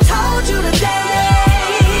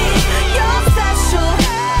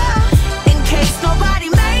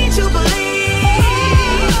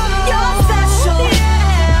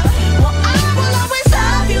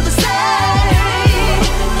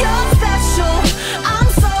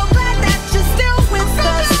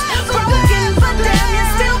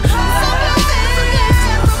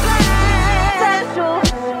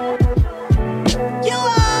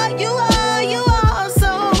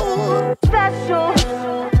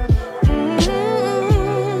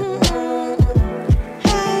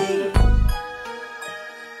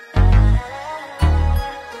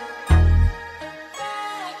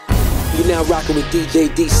rocking with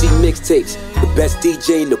DJDCMIXTAPES, the best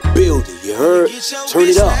DJ in the building, you heard? Turn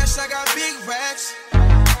it up. I got big racks.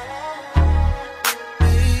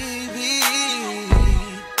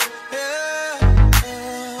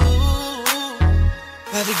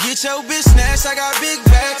 About to get your bitch snatched, I got big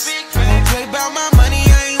racks. Don't play about my money,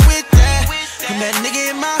 I ain't with that. And that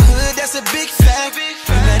nigga in my hood, that's a big fact.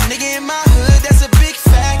 And that nigga in my hood, that's a big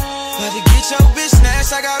fact. About to get your bitch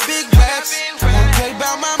snatched, I got big racks. Don't play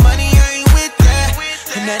about my money, I ain't with that.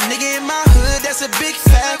 And that nigga in my hood, that's a big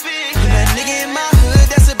fact. And that nigga in my hood,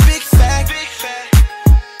 that's a big fact.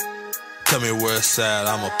 Tell me where it's at,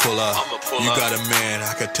 I'ma pull up. You got a man,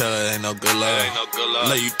 I can tell it ain't no good love.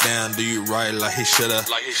 Lay you down, do you right like he shoulda.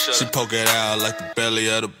 She poke it out like the belly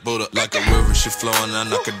of the Buddha. Like a river, she flowing, I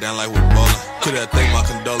knock it down like we bowling. Could I thank my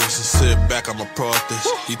condolences, sit back, I'm a pro at this.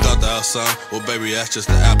 You thought that was something? Well baby, that's just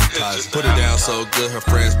the appetizer. Put it down so good, her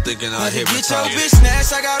friends thinking I hypnotized. Get your bitch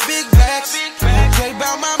snatched, I got big racks. Don't play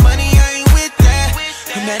about my money, I ain't with that.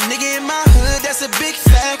 And that nigga in my hood, that's a big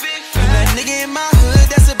fact. And that nigga in my hood,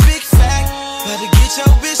 that's a big fact. About to get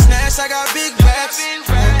your bitch snatched, I got big racks. Don't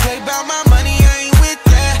play about my money, I ain't with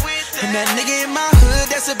that. And that nigga in my hood,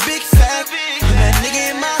 that's a big fact. And that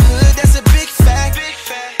nigga in my hood, that's a big fact.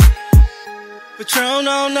 Patron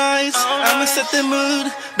on ice, I'ma set the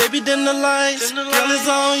mood. Baby, dim the lights, girl is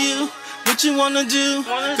on you. What you wanna do?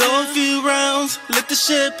 Go a few rounds, let the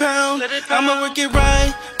shit pound. I'ma work it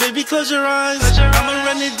right, baby, close your eyes. I'ma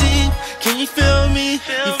run it deep, can you feel me?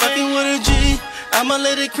 You fucking with a G, I'ma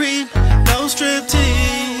let it creep. No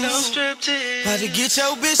striptease, no striptease. About to get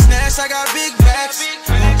your bitch snatched, I got big racks.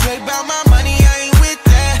 Don't play about my money, I ain't with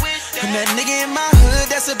that. And that nigga in my hood,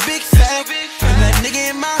 that's a big fact. And that nigga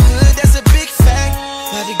in my hood, that's a big fact.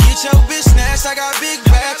 About to get your bitch snatched, I got big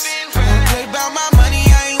racks. Don't play about my money,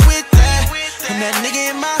 I ain't with that. And that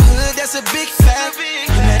nigga in my hood, that's a big fact.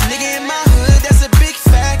 And that nigga in my hood, that's a big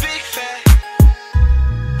fact.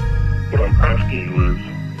 What I'm asking you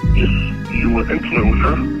is you an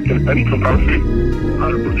influencer in any capacity?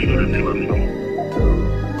 I'd appreciate it if you let me know.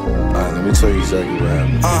 Alright, let me tell you exactly what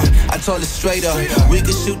happened. I told her straight up, we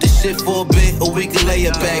can shoot this shit for a bit, or we can lay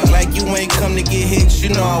it back. Like you ain't come to get hit, you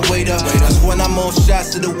know I wait up. That's when I'm on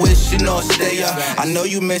shots of the wish, you know I stay up. I know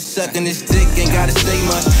you miss sucking this dick, ain't gotta say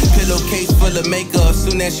much. Pillowcase full of makeup,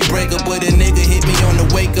 soon as she break up with a nigga, hit me on the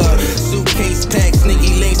wake up. Suitcase packed,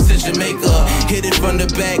 sneaky links to Jamaica. Hit it from the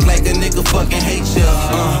back like a nigga fucking hate ya.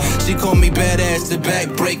 She call me badass, the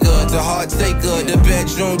backbreaker, the heart taker, the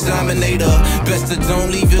bedroom dominator. Best to don't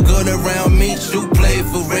leave your girl around me, true play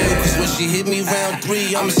for real. Cause when she hit me round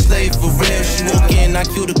 3, I'm a slave for real. She walk in, I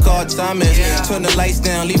cue the car timers. Turn the lights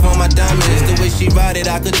down, leave on my diamonds. The way she ride it,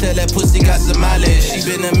 I could tell that pussy got some mileage. She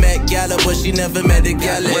been a Met Gala, but she never met a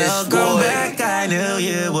gala. Welcome back, I knew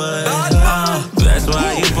you would. That's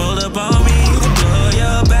why you pulled up on me to blow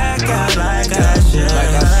your back out like I should.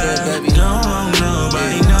 Baby. Don't want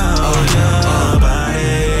nobody know your body.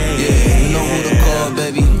 Yeah, you know who to call,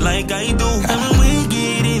 baby. Like I do when we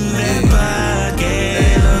get in that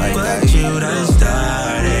pocket. Look what you done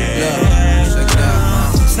started.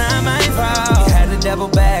 It's not my fault. You had to double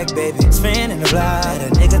back, baby. Spinning the block. A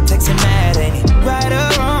nigga texting mad, ain't he? Right or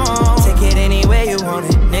wrong. Take it any way you want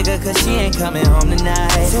it, nigga, cause she ain't coming home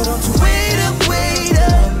tonight. So don't you wait up, wait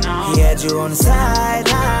up. He had you on the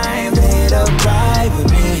sideline, paid up right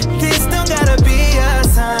with me. This don't gotta be a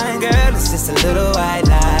sign, girl, it's just a little white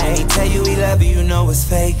lie. When he tell you he love you, you know it's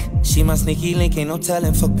fake. She my sneaky link, ain't no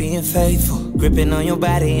telling, fuck being faithful. Gripping on your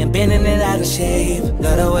body and bending it out of shape.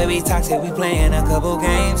 Love the way we toxic, we playing a couple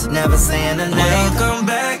games, never saying a name. Welcome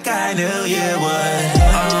back, I knew you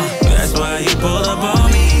would. That's why you pulled up on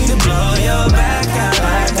me to blow your back out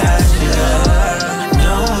like I should.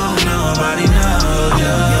 Don't want nobody know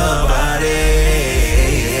your body.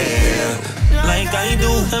 Like I do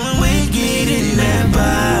when we get in that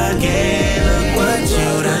pocket. Look what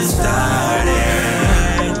you done started.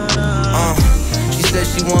 She said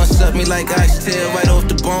she wanna suck me like oxtail, right off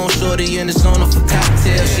the bone, shorty in the zone for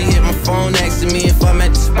cocktail. She hit my phone asking me if I'm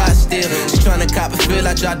at the spot still. She tryna cop a feel,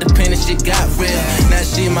 I dropped the pen and shit got real. Now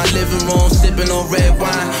she in my living room sipping on red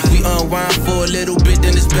wine. We unwind for a little bit,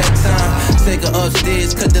 then it's bedtime. Take her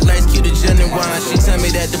upstairs, cut the lights, cue the genuine. She tell me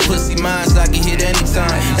that the pussy mine, so I can hit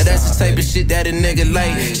anytime. Now that's the type of shit that a nigga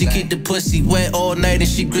like. She keep the pussy wet all night and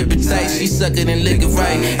she grip it tight. She suck it and lick it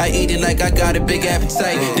right. I eat it like I got a big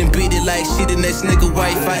appetite, then beat it like she the next nigga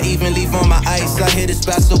wife. I even leave on my ice, I hit the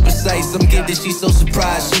spot so precise. I'm gifted, she so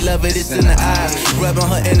surprised. She love it, it's in the eyes. Rubbing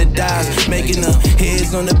her in the thighs, making her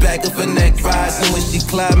hairs on the back of her neck rise. And when she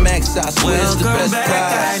climax, I swear it's the best prize.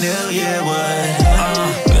 I knew you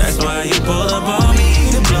would. That's why you pulled up on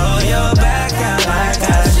me to blow your back out like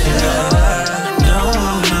I should.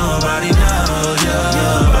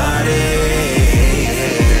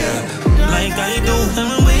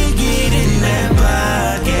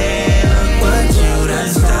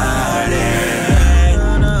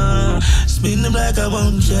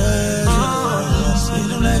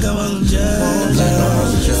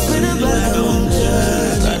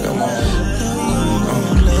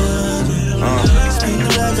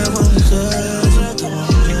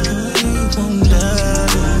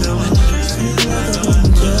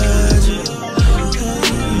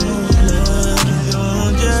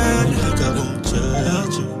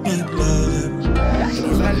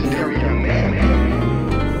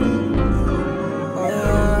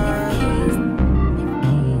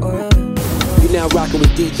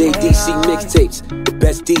 DJDC Mixtapes, the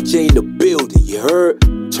best DJ in the building, you heard?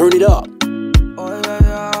 Turn it up.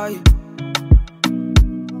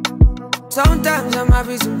 Sometimes I'm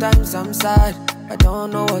happy, sometimes I'm sad. I don't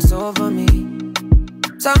know what's over me.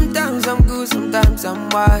 Sometimes I'm good, sometimes I'm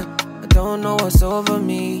wild. I don't know what's over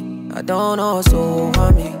me. I don't know what's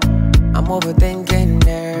over me. I'm overthinking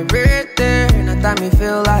everything. I time me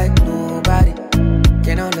feel like nobody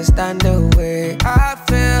can understand the way I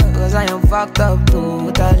feel, cause I am fucked up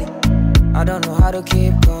totally. I don't know how to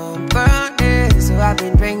keep company, so I've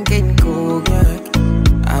been drinking cognac.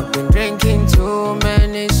 I've been drinking too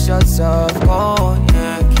many shots of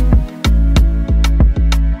cognac.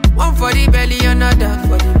 One for the belly, another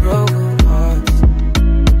for the broken heart.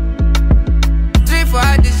 3 for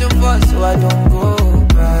addition 4, so I don't go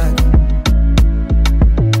back.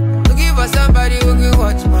 Looking for somebody who can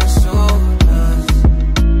watch my shoulders,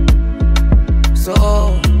 so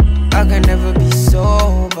I can never be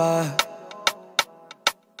sober.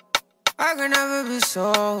 I can never be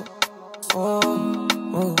sober.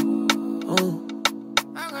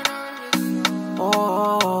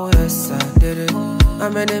 Oh, yes, I did it. I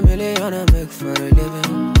made $1 million I make for a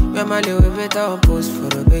living. Wear my Louis Vuitton post for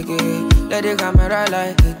the biggie. Let the camera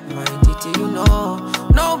light hit my titty, you know.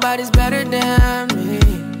 Nobody's better than me.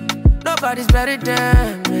 Nobody's better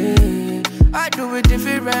than me. I do it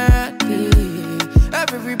differently.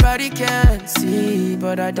 Everybody can see,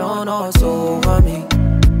 but I don't know what's over me.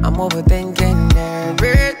 I'm overthinking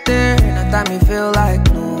everything. I time me feel like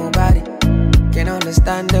nobody can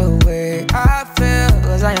understand the way I feel,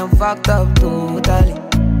 cause I am fucked up totally.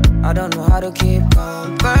 I don't know how to keep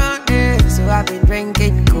company, so I've been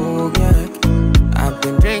drinking cognac. I've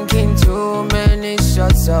been drinking too many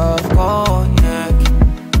shots of cognac.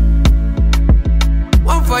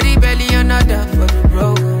 One for the belly, another for the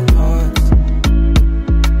broken heart.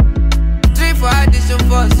 3 for addition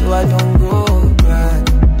 4, so I don't go back.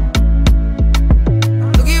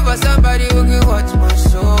 Looking for somebody who can watch my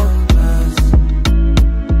shoulders,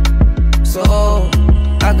 so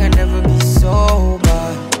I can never be sober.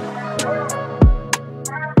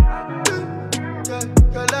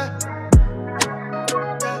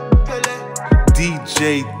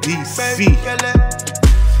 DJDC.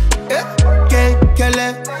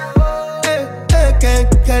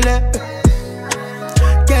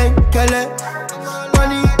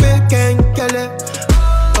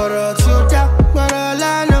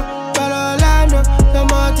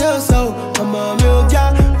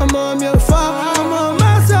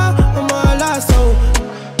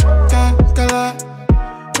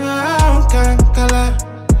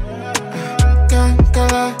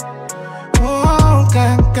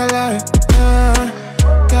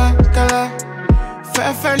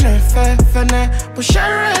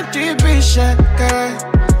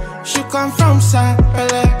 She come from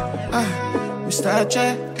Sapele, Mr.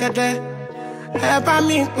 Checkade. Help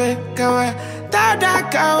me quick, go. That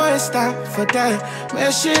go stop for that.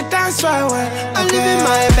 Make she dance for away. I'm living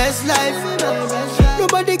my best life.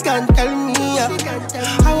 Nobody can tell me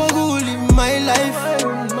how I go live my life.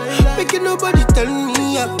 Making nobody tell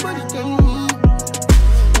me.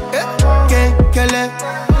 Can't kill it.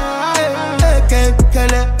 Can't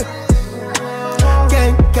kill it.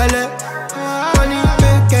 Can't kill it. Money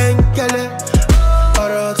can't kill it.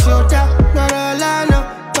 Oro chota, Marolano,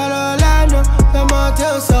 Marolano. I'm on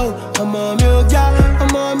tell so. I'm on your job.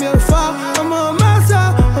 I'm on your farm. I'm on my soul.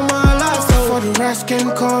 I'm on last soul. For the rest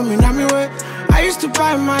can come in my way. I used to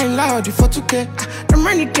buy my loud for 2K. The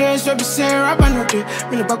many days where we say rap and no day.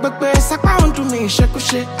 Me no back base, I want to me shake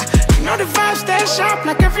shit. You know the vibes stay sharp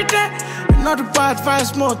like every day. You know the bad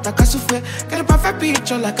vibes more like a souffle. Get a perfect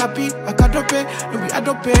picture like a beat, like a dope. No be a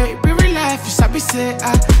dope, it be real life. You sabi say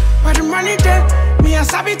where the money there, me a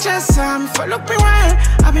sabi chess. Me for look me wine,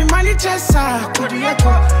 I be money chess. Could you echo?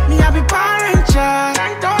 Me I be Power Ranger.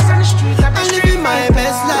 9,000 on the street, I be living my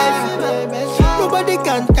best life. Nobody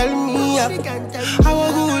can tell me how I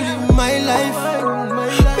go live my life.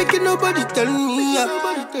 Making nobody tell me.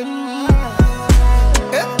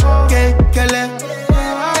 Can't kill it.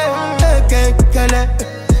 Can't kill it.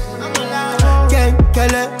 Can't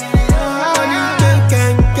kill it. Money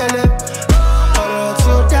can't kill it. Oro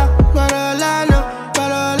chota, Marolano,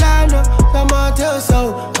 Marolano. I'm on tell so.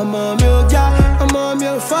 I'm on your job. I'm on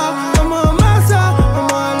your farm. I'm on my soul.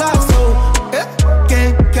 I'm on last soul.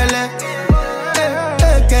 Can't kill it.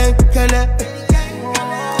 Can't kill it.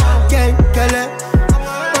 Can't kill it.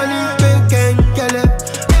 Money can't kill it.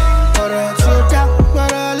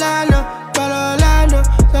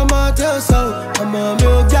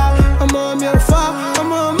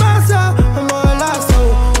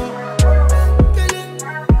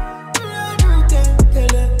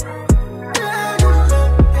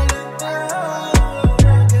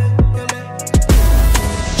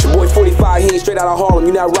 right here, straight out of Harlem.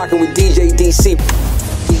 You're not rocking with DJDC.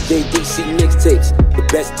 DJDCMIXTAPEs, the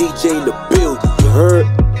best DJ in the building. You heard?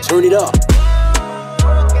 Turn it up.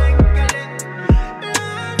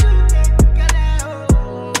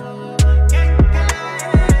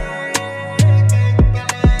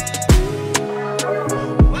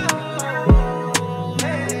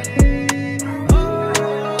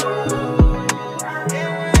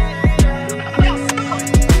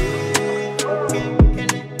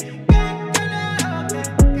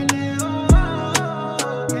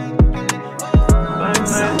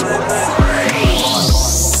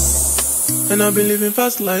 And I've been living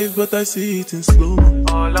fast life, but I see it in slow.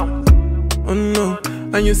 Oh no,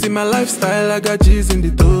 and you see my lifestyle, I got G's in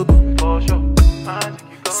the double.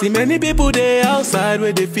 See many people there outside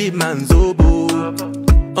where they feed man's oboe.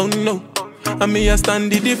 Oh no, and me I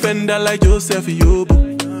stand the defender like Joseph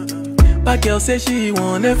Yobo. But girl say she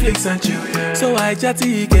want Netflix and chill, so I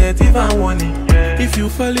chatty get even warning. If you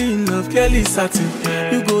fall in love, Kelly satin.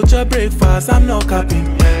 You go to breakfast, I'm not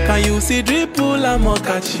capping. Can you see dripple, I'm not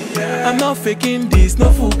catching. I'm not faking this, no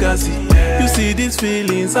fugazi. You see these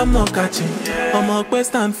feelings, I'm not catching. I'm a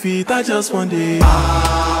quest and feet, I just want it.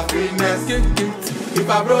 Happiness. If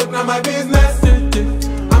I broke, now my business.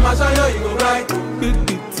 I'ma show you, you go right.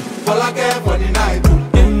 All I care for the night.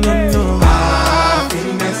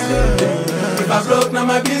 Happiness. If I broke, now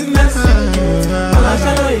my business. I'ma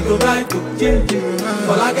show you, you go right.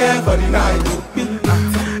 All I care for the night.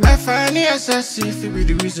 F-I-N-E-S-S-E, if it be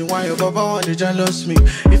the reason why your baba want to jealous me.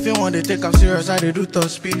 If you want to take I'm serious, I do top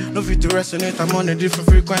speed. No fit to resonate, I'm on a different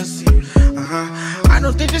frequency. I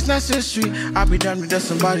don't think it's necessary. I be done with that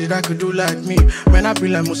somebody that could do like me. Man, I be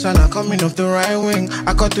like Musala coming off the right wing.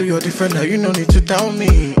 I cut to your defender, you no need to tell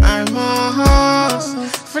me. I'm a horse,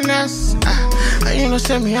 finesse. And you know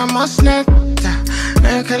say me, I'm a snap.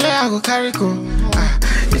 Now I go carry go.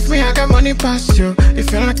 If me I got money past you, if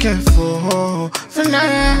you're not careful,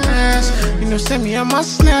 finesse. You know say me I'm a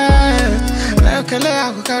snap. Like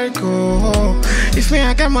I go carry go. If me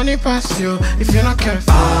I got money past you, if you're not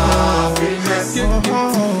careful, finesse.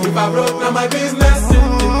 If I broke now my business,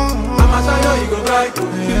 I'ma show you, you go right.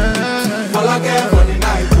 All I care for the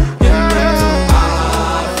night.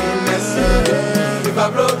 Finesse. If I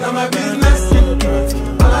broke now my business,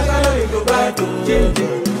 I'ma show you, you go right.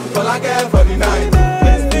 All I care for the night.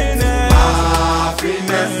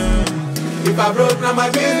 If I broke now my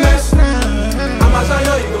business, I'ma show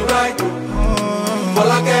you, you go right.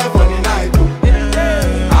 All I care for the night.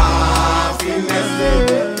 Happiness.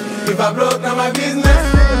 If I broke now my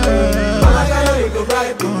business, I'ma show you, you go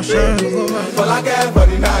right. All I care for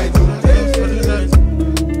the night.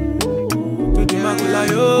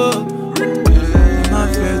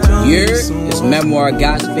 You heard? It's Memoir,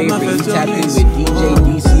 God's favorite. You tapped in with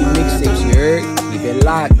DJDCMIXTAPES. You heard? Keep it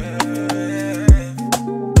locked.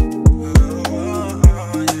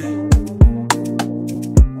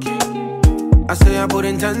 I say I put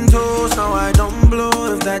in 10 toes, now I don't blow.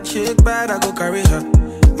 If that chick bad, I go carry her.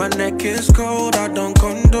 My neck is cold, I don't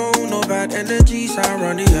condone. No bad energy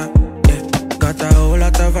surrounding her. Yeah, got a whole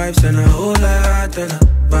lot of vibes and a whole lot of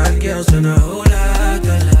bad girls and a whole lot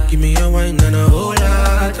of give me a wine and a whole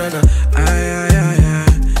lot of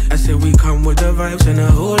I say we come with the vibes and a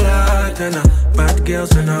whole lot of bad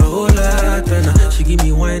girls and a whole lot of she give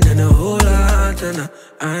me wine and a whole lot of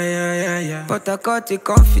But I got it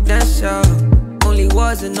confidential. Only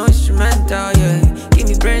was an instrumental, yeah. Give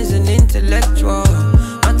me brains and intellectual.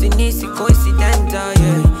 Nothing easy, coincidental,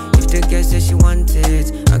 yeah. If the girl says she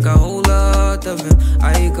wanted, I got a whole lot of him.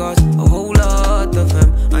 I got a whole lot of him.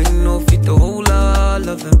 I know fit a whole lot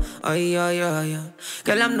of him.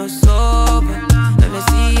 Girl, I'm not sober. Let me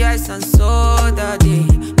see ice and soda, day.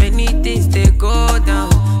 Many things they go down.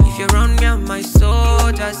 If you're around me, I'm my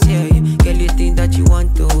soldiers, yeah. Girl, you think that you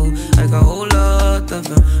want to? I got a whole lot of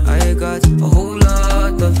him. I got a whole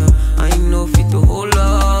lot of him. I know fit a whole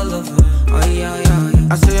lot of him.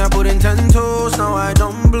 I say I put in 10 toes, now I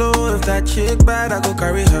don't blow. If that chick bad, I go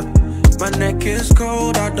carry her. My neck is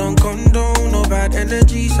cold, I don't condone. No bad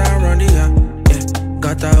energy surrounding her. Yeah,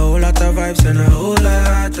 got a whole lot of vibes and a whole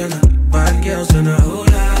lot of bad girls and a whole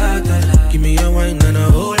lot of give me a wine and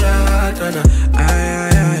a whole lot of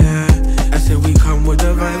I say we come with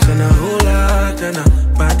the vibes and a whole lot of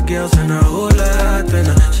bad girls and a whole lot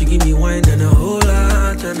of she give me wine and a whole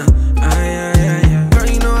lot of Girl,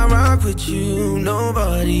 you know I rock with you,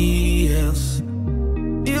 nobody else.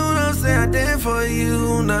 You know say I did for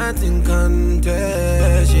you, nothing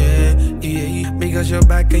contest, yeah. Because your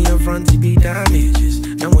back and your front, you be damages.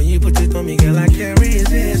 And when you put it on me, girl, I can't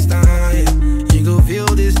resist, yeah. You go feel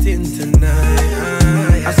this thing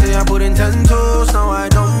tonight. I say I put in 10 toes, now I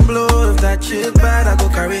don't blow. If that chick bad, I go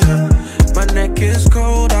carry her. My neck is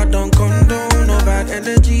cold, I don't condone no bad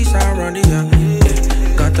energies around here.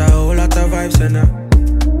 Yeah. Got a whole lot of vibes in her.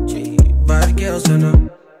 Bad girls in her.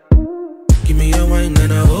 Give me a wine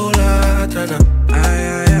and a whole lot in her.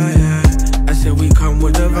 I said we come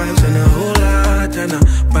with the vibes and a whole lot in her.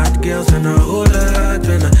 Bad girls and a whole lot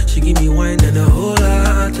in her. She give me wine and a whole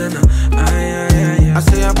lot in her. I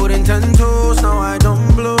say I put in 10 toes, now I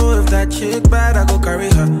don't blow. If that chick bad, I go carry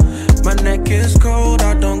her. My neck is cold,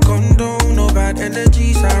 I don't condone no bad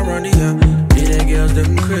energies around here. The girls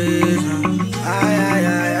them crazy.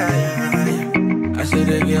 I say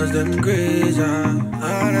the girls them crazy.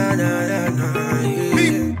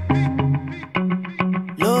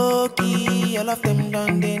 Low-key, all of them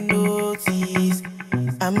done they notice.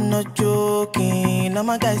 I'm not joking, all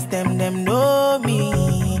my guys them know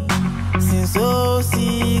me. Since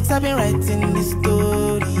 06, I've been writing this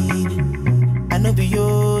story. I know be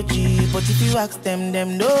OG, but if you ask them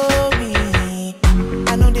know me.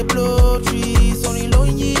 I know they blow trees, only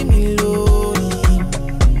lonely me lonely.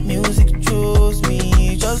 Music chose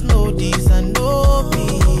me, just know this and know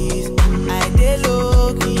peace. I dey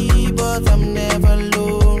low-key, but I'm never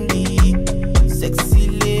lonely. Sexy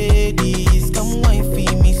ladies, come wine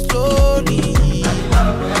for me slowly.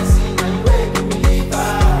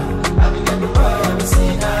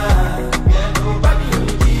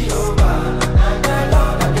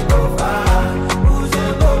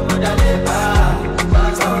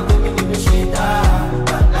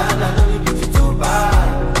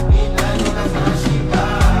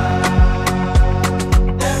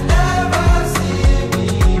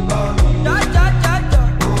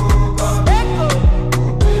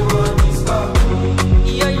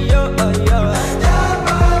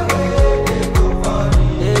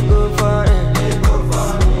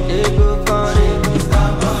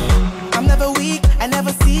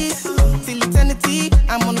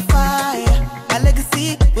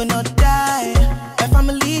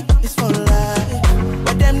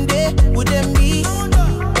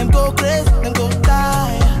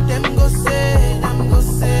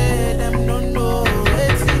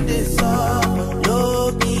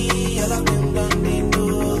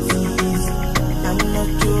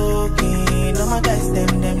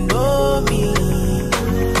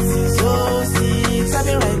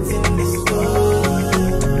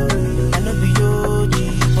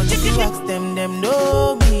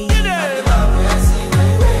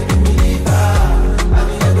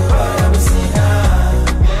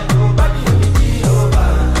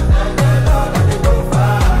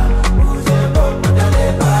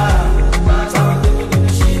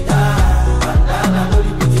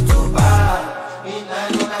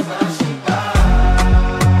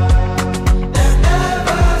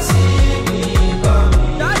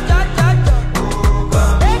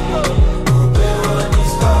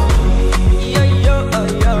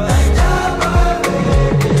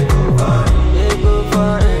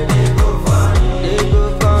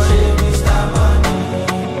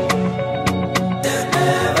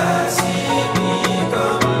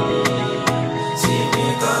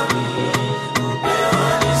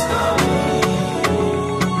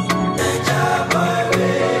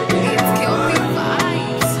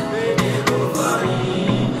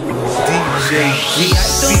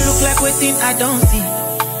 I don't see.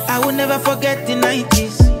 I will never forget the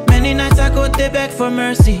 90s. Many nights I go they beg for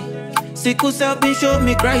mercy. Sickle self been show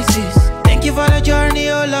me crisis. Thank you for the journey,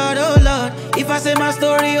 oh Lord, oh Lord. If I say my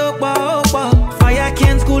story, oh wow, oh wow. Fire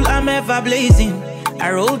can't school, I'm ever blazing.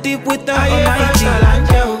 I roll deep with the Almighty.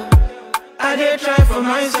 I did try for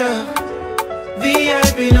myself.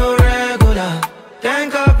 VIP no regular.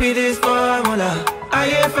 Can't copy this formula. I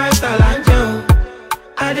ain't five-star Angel.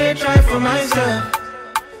 I did try for myself.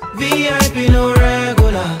 VIP no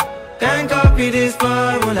regular. Can't copy this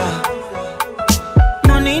formula.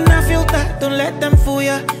 Money in a filter, don't let them fool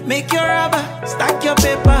ya. Make your rubber, stack your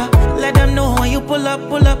paper. Let them know when you pull up,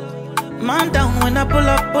 pull up. Man down when I pull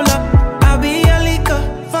up, pull up. I'll be a leaker,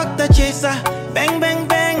 fuck the chaser. Bang, bang,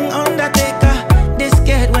 bang, Undertaker. They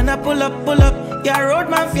scared when I pull up, pull up. Yeah, road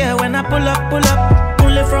man fear when I pull up, pull up.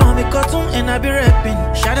 Pull it from me cartoon and I be rapping.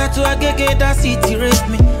 Shout out to a gege that city raised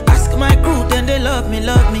me. Ask my crew, then they love me,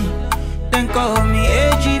 love me. Then call me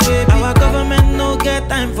AG baby. Our government no get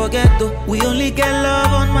time for ghetto. We only get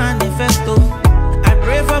love on manifesto. I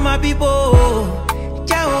pray for my people.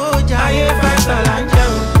 Ciao, ciao. I ain't five-star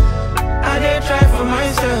Angel. I did try for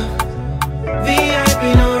myself. VIP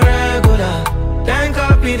no regular. Can't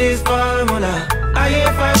copy this formula. I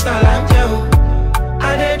ain't five-star Angel.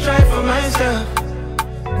 I did try for myself.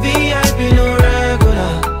 VIP no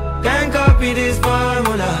regular. Can't copy this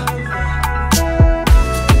formula.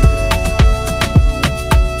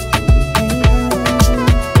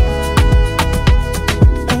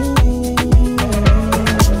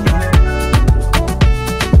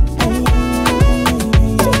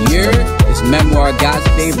 God's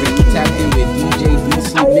favorite. You tapped in with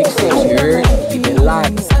DJDC Mixtapes, you heard? Keep it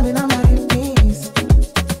live.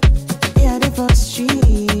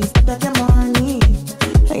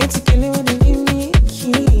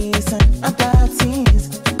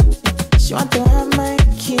 She want to have my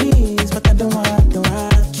keys, but I don't want to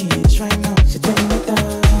have keys right now. She tell me what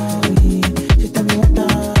she tell me what I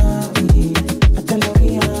tell her we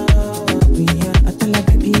are. I tell her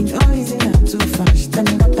baby, no easy not too far. She tell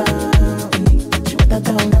me what she what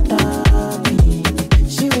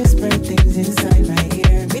she whisper things inside my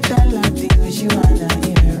ear. Me tell her things she wanna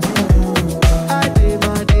hear. I day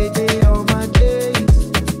my day all my days.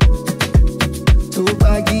 To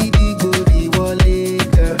baggy the booty wallet,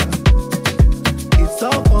 girl. It's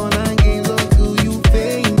all fun and games until you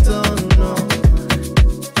faint on no.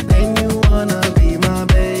 Then you wanna be my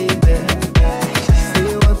baby. She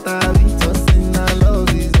say what I be tossing, I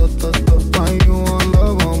love is what why you want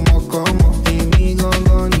love on my come on. Amy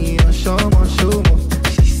gon' need a show more.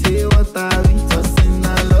 She say what I be tossing, I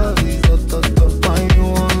love is what why you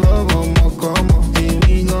want love on my come on.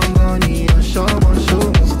 Amy gon' need a show more.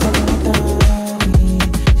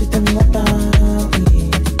 She tell me what I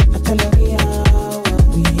tell her we are.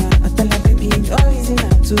 I tell her baby, no easy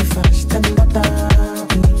not too far. She tell me what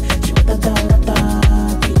she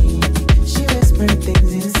she whisper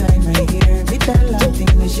things inside my ear. Me tell her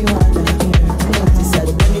things she wanna hear. She said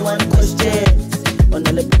 21 questions on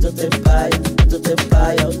the lip to the pie.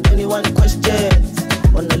 21 questions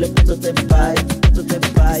on the lip to the pie.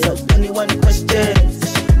 21 questions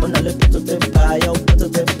on the lip to the pie.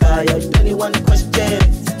 21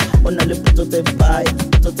 questions on the lip to the pie.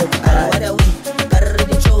 What are we?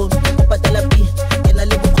 Already chose. But the lapi in a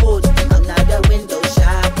little code. I'm not the window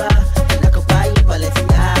shopper. Like a pie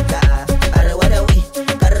Balenciaga. What are we?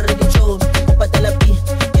 Already chose. But the lapi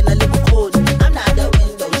in a little code. I'm not the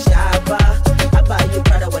window shopper. I buy you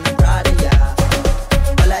Prada when I'm proud of ya.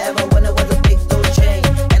 All I ever wanted was a big gold chain.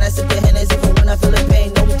 And I sip the Hennessy for when I feel the pain.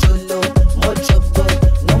 No cholo, more choco.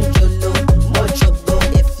 No cholo, more choco.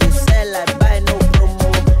 If you sell, I buy no promo.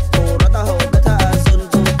 Oh, rata ho, better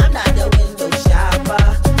asunto. I'm not the window shopper.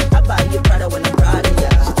 I buy you Prada when I'm proud of ya.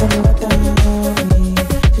 She tell me what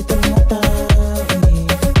she tell me what I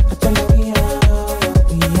tell her we are.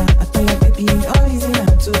 I tell her baby, no easy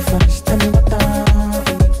not too far. She tell me what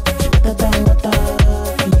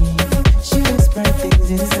she whisper things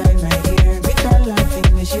inside my ear. Me tell her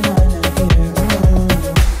things she wanna hear.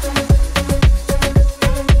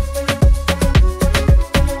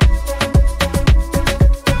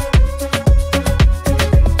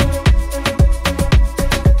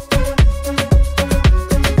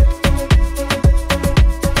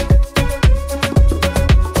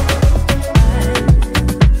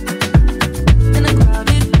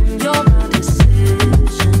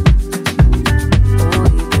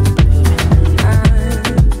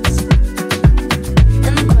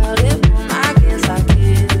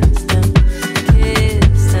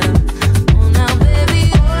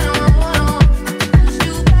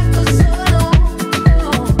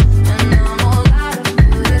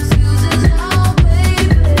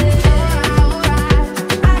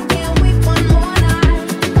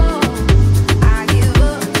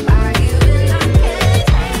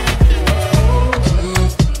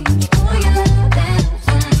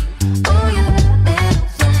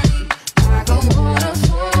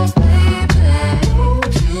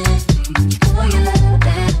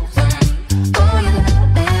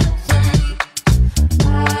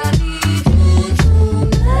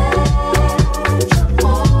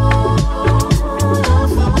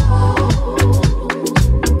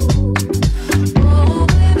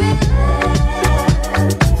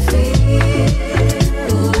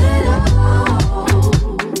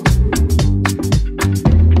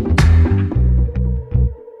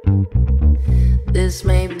 This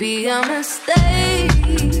may be a mistake,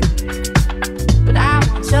 but I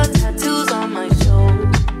want your tattoos on my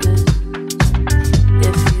shoulders.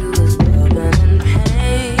 If you was rubbing in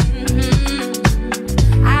pain,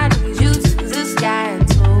 I need you to the sky and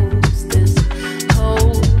toast this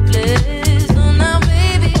hopeless. So now,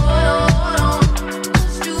 baby, hold on,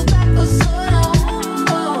 pushed you back for so long,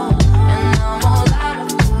 and I'm all out of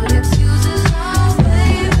good excuses now,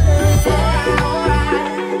 baby. Alright,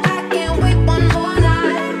 I can't wait one more night.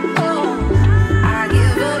 I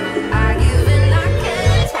give up, I give in, I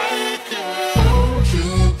can't take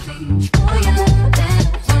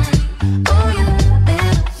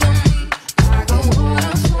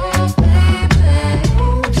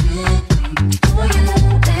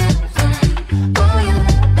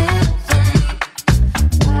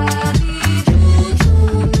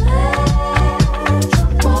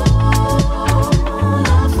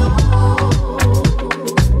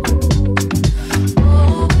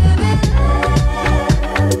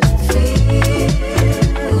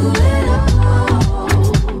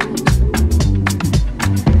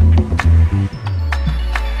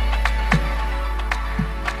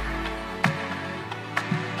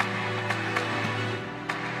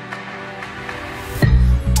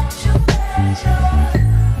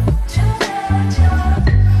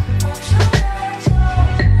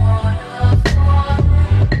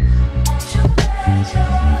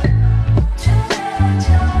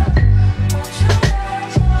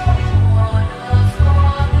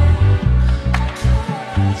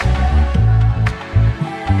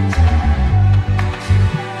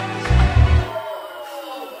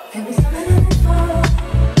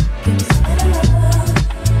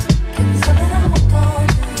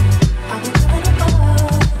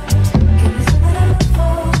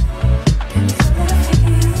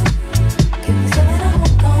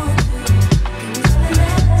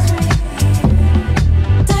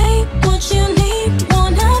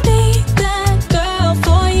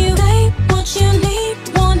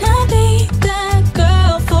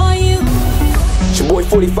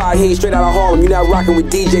here straight out of Harlem. You're not rocking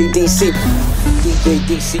with DJDC.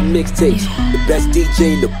 DJDC mixtapes, the best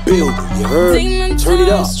DJ in the building. You heard? Turn it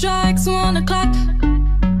up. Strikes 1 o'clock.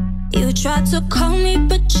 You tried to call me,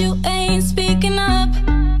 but you ain't speaking up.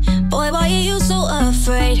 Boy, why are you so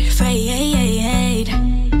afraid?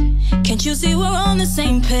 Can't you see we're on the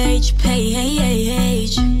same page? Say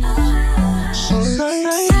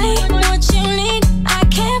what you need. I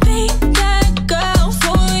can't be that girl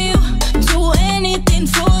for you. Do anything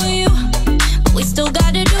for you. But we still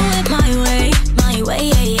gotta do it my way.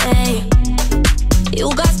 You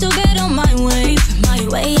got to get on my way.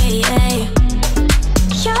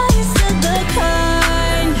 You're used to the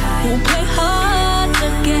kind who play hard to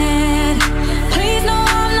get. Please know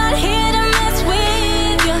I'm not here to mess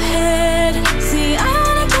with your head. See, I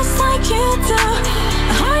wanna just like you do.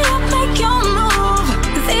 Hurry up, make your move.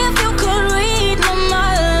 'Cause if you could read my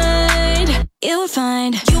mind, you would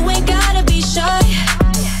find you ain't gotta be shy.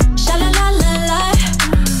 Sha-la-la-la-la.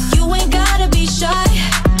 You ain't gotta be shy.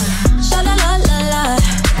 Sha-la-la-la-la.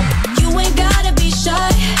 You ain't gotta be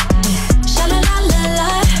shy. Sha-la-la-la-la.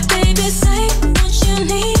 Baby, say what you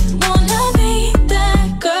need. Wanna be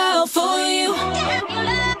that girl for you.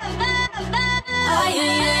 Ah,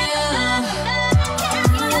 yeah, yeah.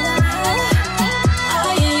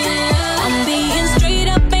 Ah, yeah. I'm being straight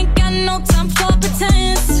up, ain't got no time for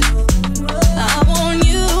pretense. I want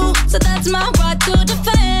you, so that's my right to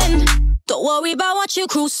defend. Don't worry about what your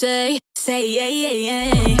crew say.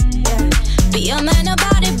 Yeah. Be a man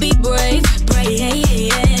about it, be brave.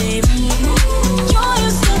 You're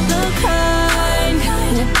used to the kind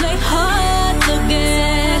who play hard to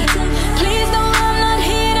get. Please know I'm not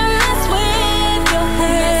here to mess with your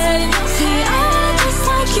head. See, I'm just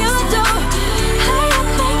like you do. How you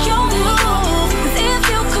make your move? 'Cause if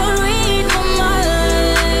you could read my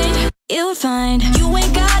mind, you would find you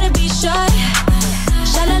ain't gotta be shy.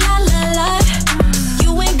 Sha-la-la-la-la.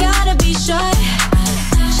 You ain't gotta be shy.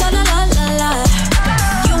 Sha-la-la-la-la.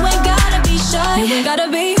 You ain't gotta be shy. You ain't gotta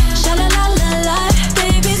be. Sha-la-la-la-la.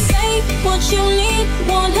 Baby, say what you need.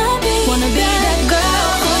 Wanna be that girl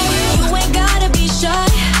for you. You ain't gotta be shy.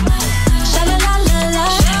 Sha-la-la-la-la.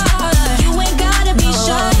 You ain't gotta be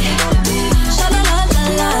shy.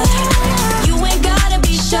 Sha-la-la-la-la. You ain't gotta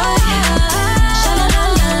be shy.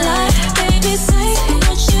 Sha-la-la-la-la. Baby, say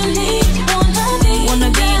what you need. Wanna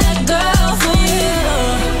be that girl for you.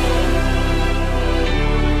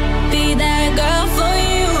 Be that girl for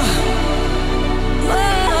you. Whoa.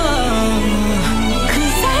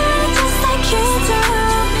 'Cause I'm just like you do.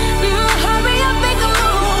 Hurry up, make a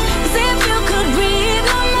move. 'Cause if you could read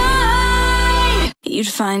my mind,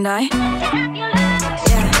 you'd find I.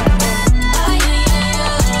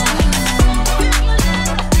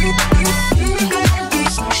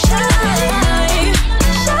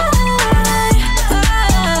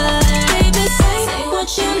 Baby, say what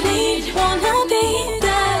you need. Wanna be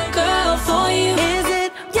that girl for you. Is it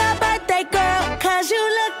your birthday, girl? 'Cause you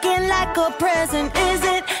looking like a present. Is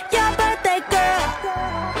it your birthday, girl?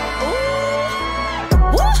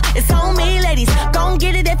 Ooh. Woo. It's on me, ladies. Gon'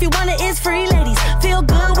 get it if you want it. It's free, ladies. Feel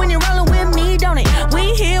good when you're rolling with me, don't it? We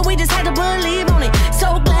here, we just had to believe on it. So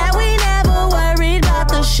glad we never worried about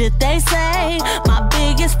the shit they say. My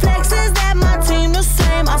biggest flex is that my team the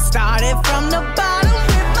same. I started from the bottom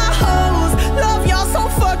with my hoes. Love y'all so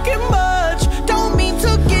fucking much. Don't mean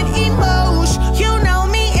to get emotion. You know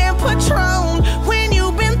me and Patron. When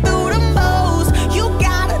you've been through the most, you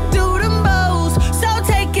gotta do the most. So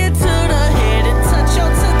take it to the head and touch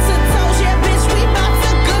your toes. Yeah, bitch, we bout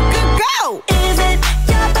to go. Is it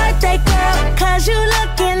your birthday, girl? 'Cause you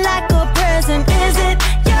looking like a present. Is it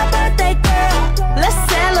your birthday, girl? Let's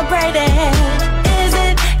celebrate it. Is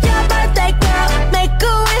it your birthday, girl? Make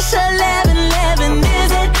a wish 11/11.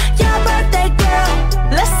 Is it your birthday, girl?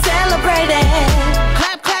 Let's celebrate it.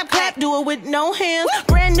 Clap, clap, clap, do it with no hands.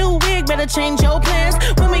 Brand new wig, better change your plans.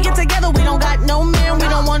 When we get together, we don't got no man. We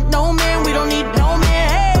don't want no man, we don't need no man.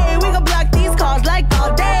 Hey, we gon' block these cars like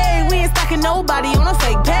all day. We ain't stalking nobody on a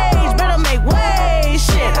fake page. Better make way,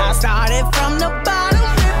 shit. I started from the bottom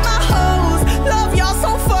with my hoes. Love y'all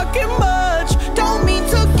so fucking much. Don't mean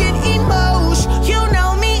to get emotion. You know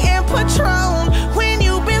me and Patron. When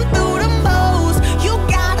you've been through the most, you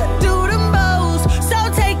gotta do the most. So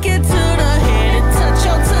take it to the head and touch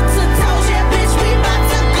your toes. Yeah, bitch, we bout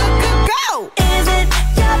to go. Is it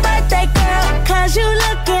your birthday, girl? 'Cause you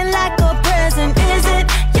looking like a present.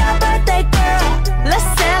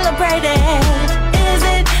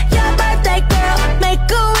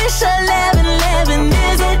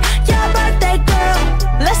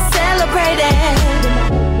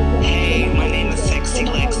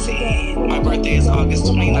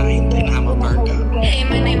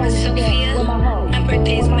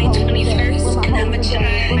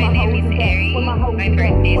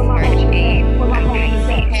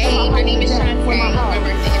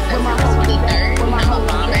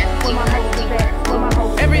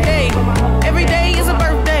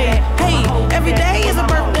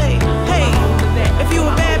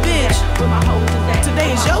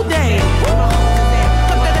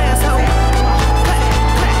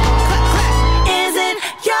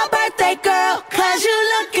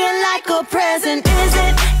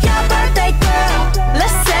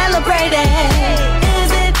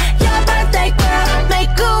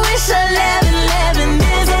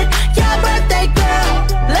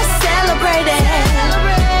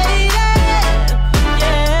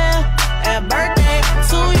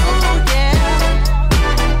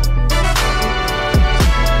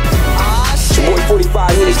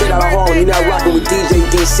 you're not rocking with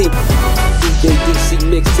DJDC. DJDC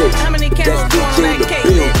mixtapes. That's DJ in the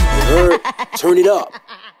building. You heard? Turn it up.